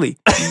 Exactly.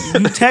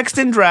 You text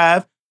and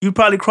drive. You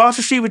probably cross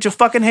the street with your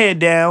fucking head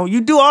down.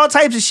 You do all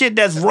types of shit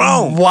that's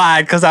wrong.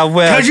 Why? Because I will.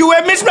 Because you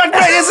wear mismatched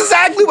brand. That's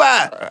exactly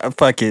why.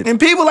 Fuck it. And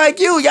people like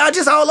y'all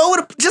just all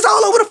over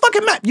the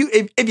fucking map.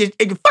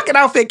 If your fucking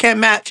outfit can't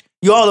match,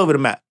 you all over the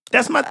map.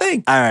 That's my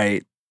thing. All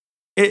right.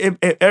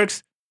 It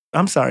irks.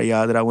 I'm sorry,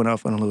 y'all, that I went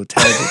off on a little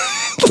tangent,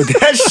 but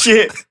that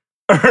shit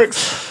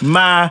irks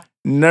my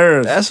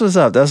nerves. That's what's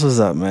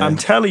up, man. I'm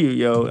telling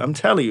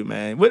you,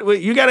 man.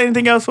 What you got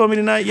anything else for me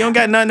tonight? You don't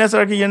got nothing that's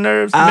irking your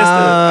nerves?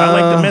 I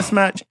like the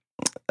mismatch.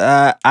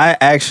 I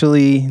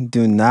actually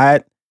do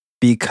not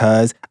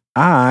because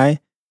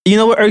you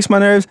know what irks my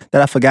nerves?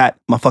 That I forgot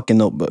my fucking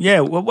notebook.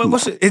 Yeah,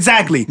 what's it?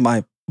 Exactly.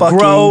 My fucking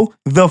grow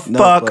the fuck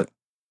notebook.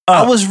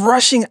 up. I was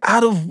rushing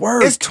out of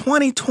work. It's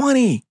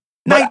 2020.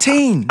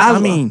 19.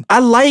 I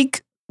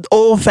like the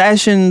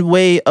old-fashioned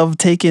way of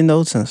taking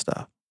notes and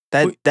stuff.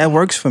 That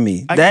works for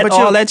me.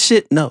 That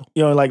shit, no.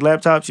 You don't like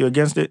laptops? You're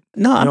against it?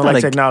 No, I'm not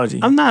like technology.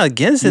 I'm not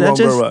against it. You won't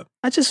grow up.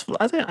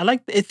 I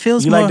like it.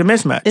 Feels you more, like the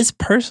mismatch. It's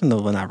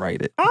personal when I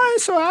write it. All right,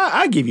 so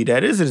I give you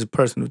that. This is a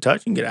personal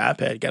touch. You can get an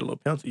iPad, you got a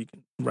little pencil, you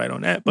can write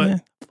on that.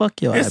 But fuck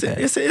your iPad.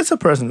 It's a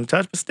personal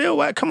touch, but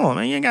still, come on,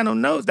 man, you ain't got no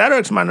notes. That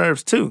irks my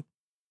nerves too.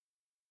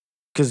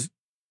 Because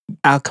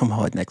I'll come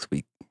hard next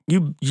week.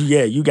 You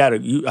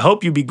gotta. I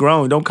hope you be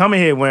grown. Don't come in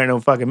here wearing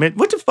no fucking mint.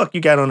 What the fuck you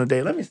got on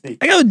today? Let me see.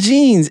 I got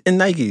jeans and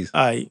Nikes.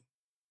 All right.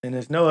 And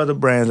there's no other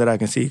brands that I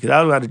can see because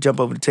I was about to jump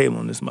over the table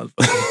on this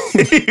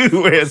motherfucker.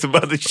 You wear some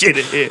other shit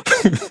in here.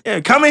 Yeah,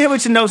 come in here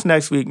with your notes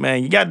next week,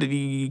 man. You got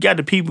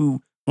the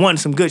people wanting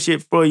some good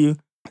shit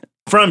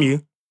from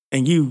you,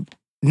 and you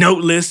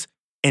noteless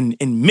and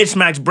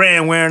mismatched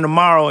brand wearing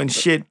tomorrow and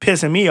shit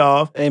pissing me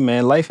off. Hey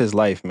man, life is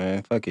life,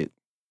 man. Fuck it.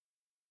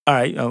 All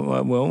right.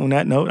 Well, on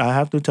that note, I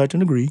have to touch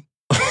and agree.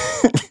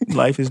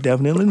 Life is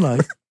definitely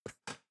life.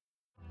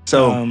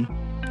 So,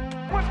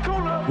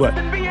 what?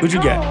 What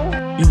you got?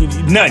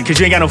 None, because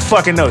you ain't got no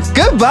fucking notes.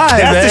 Goodbye,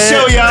 That's man. the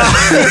show,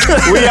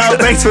 y'all. We out.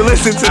 Thanks for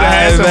listening to the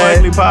Handsome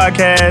Ugly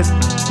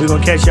podcast. We're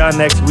going to catch y'all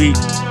next week.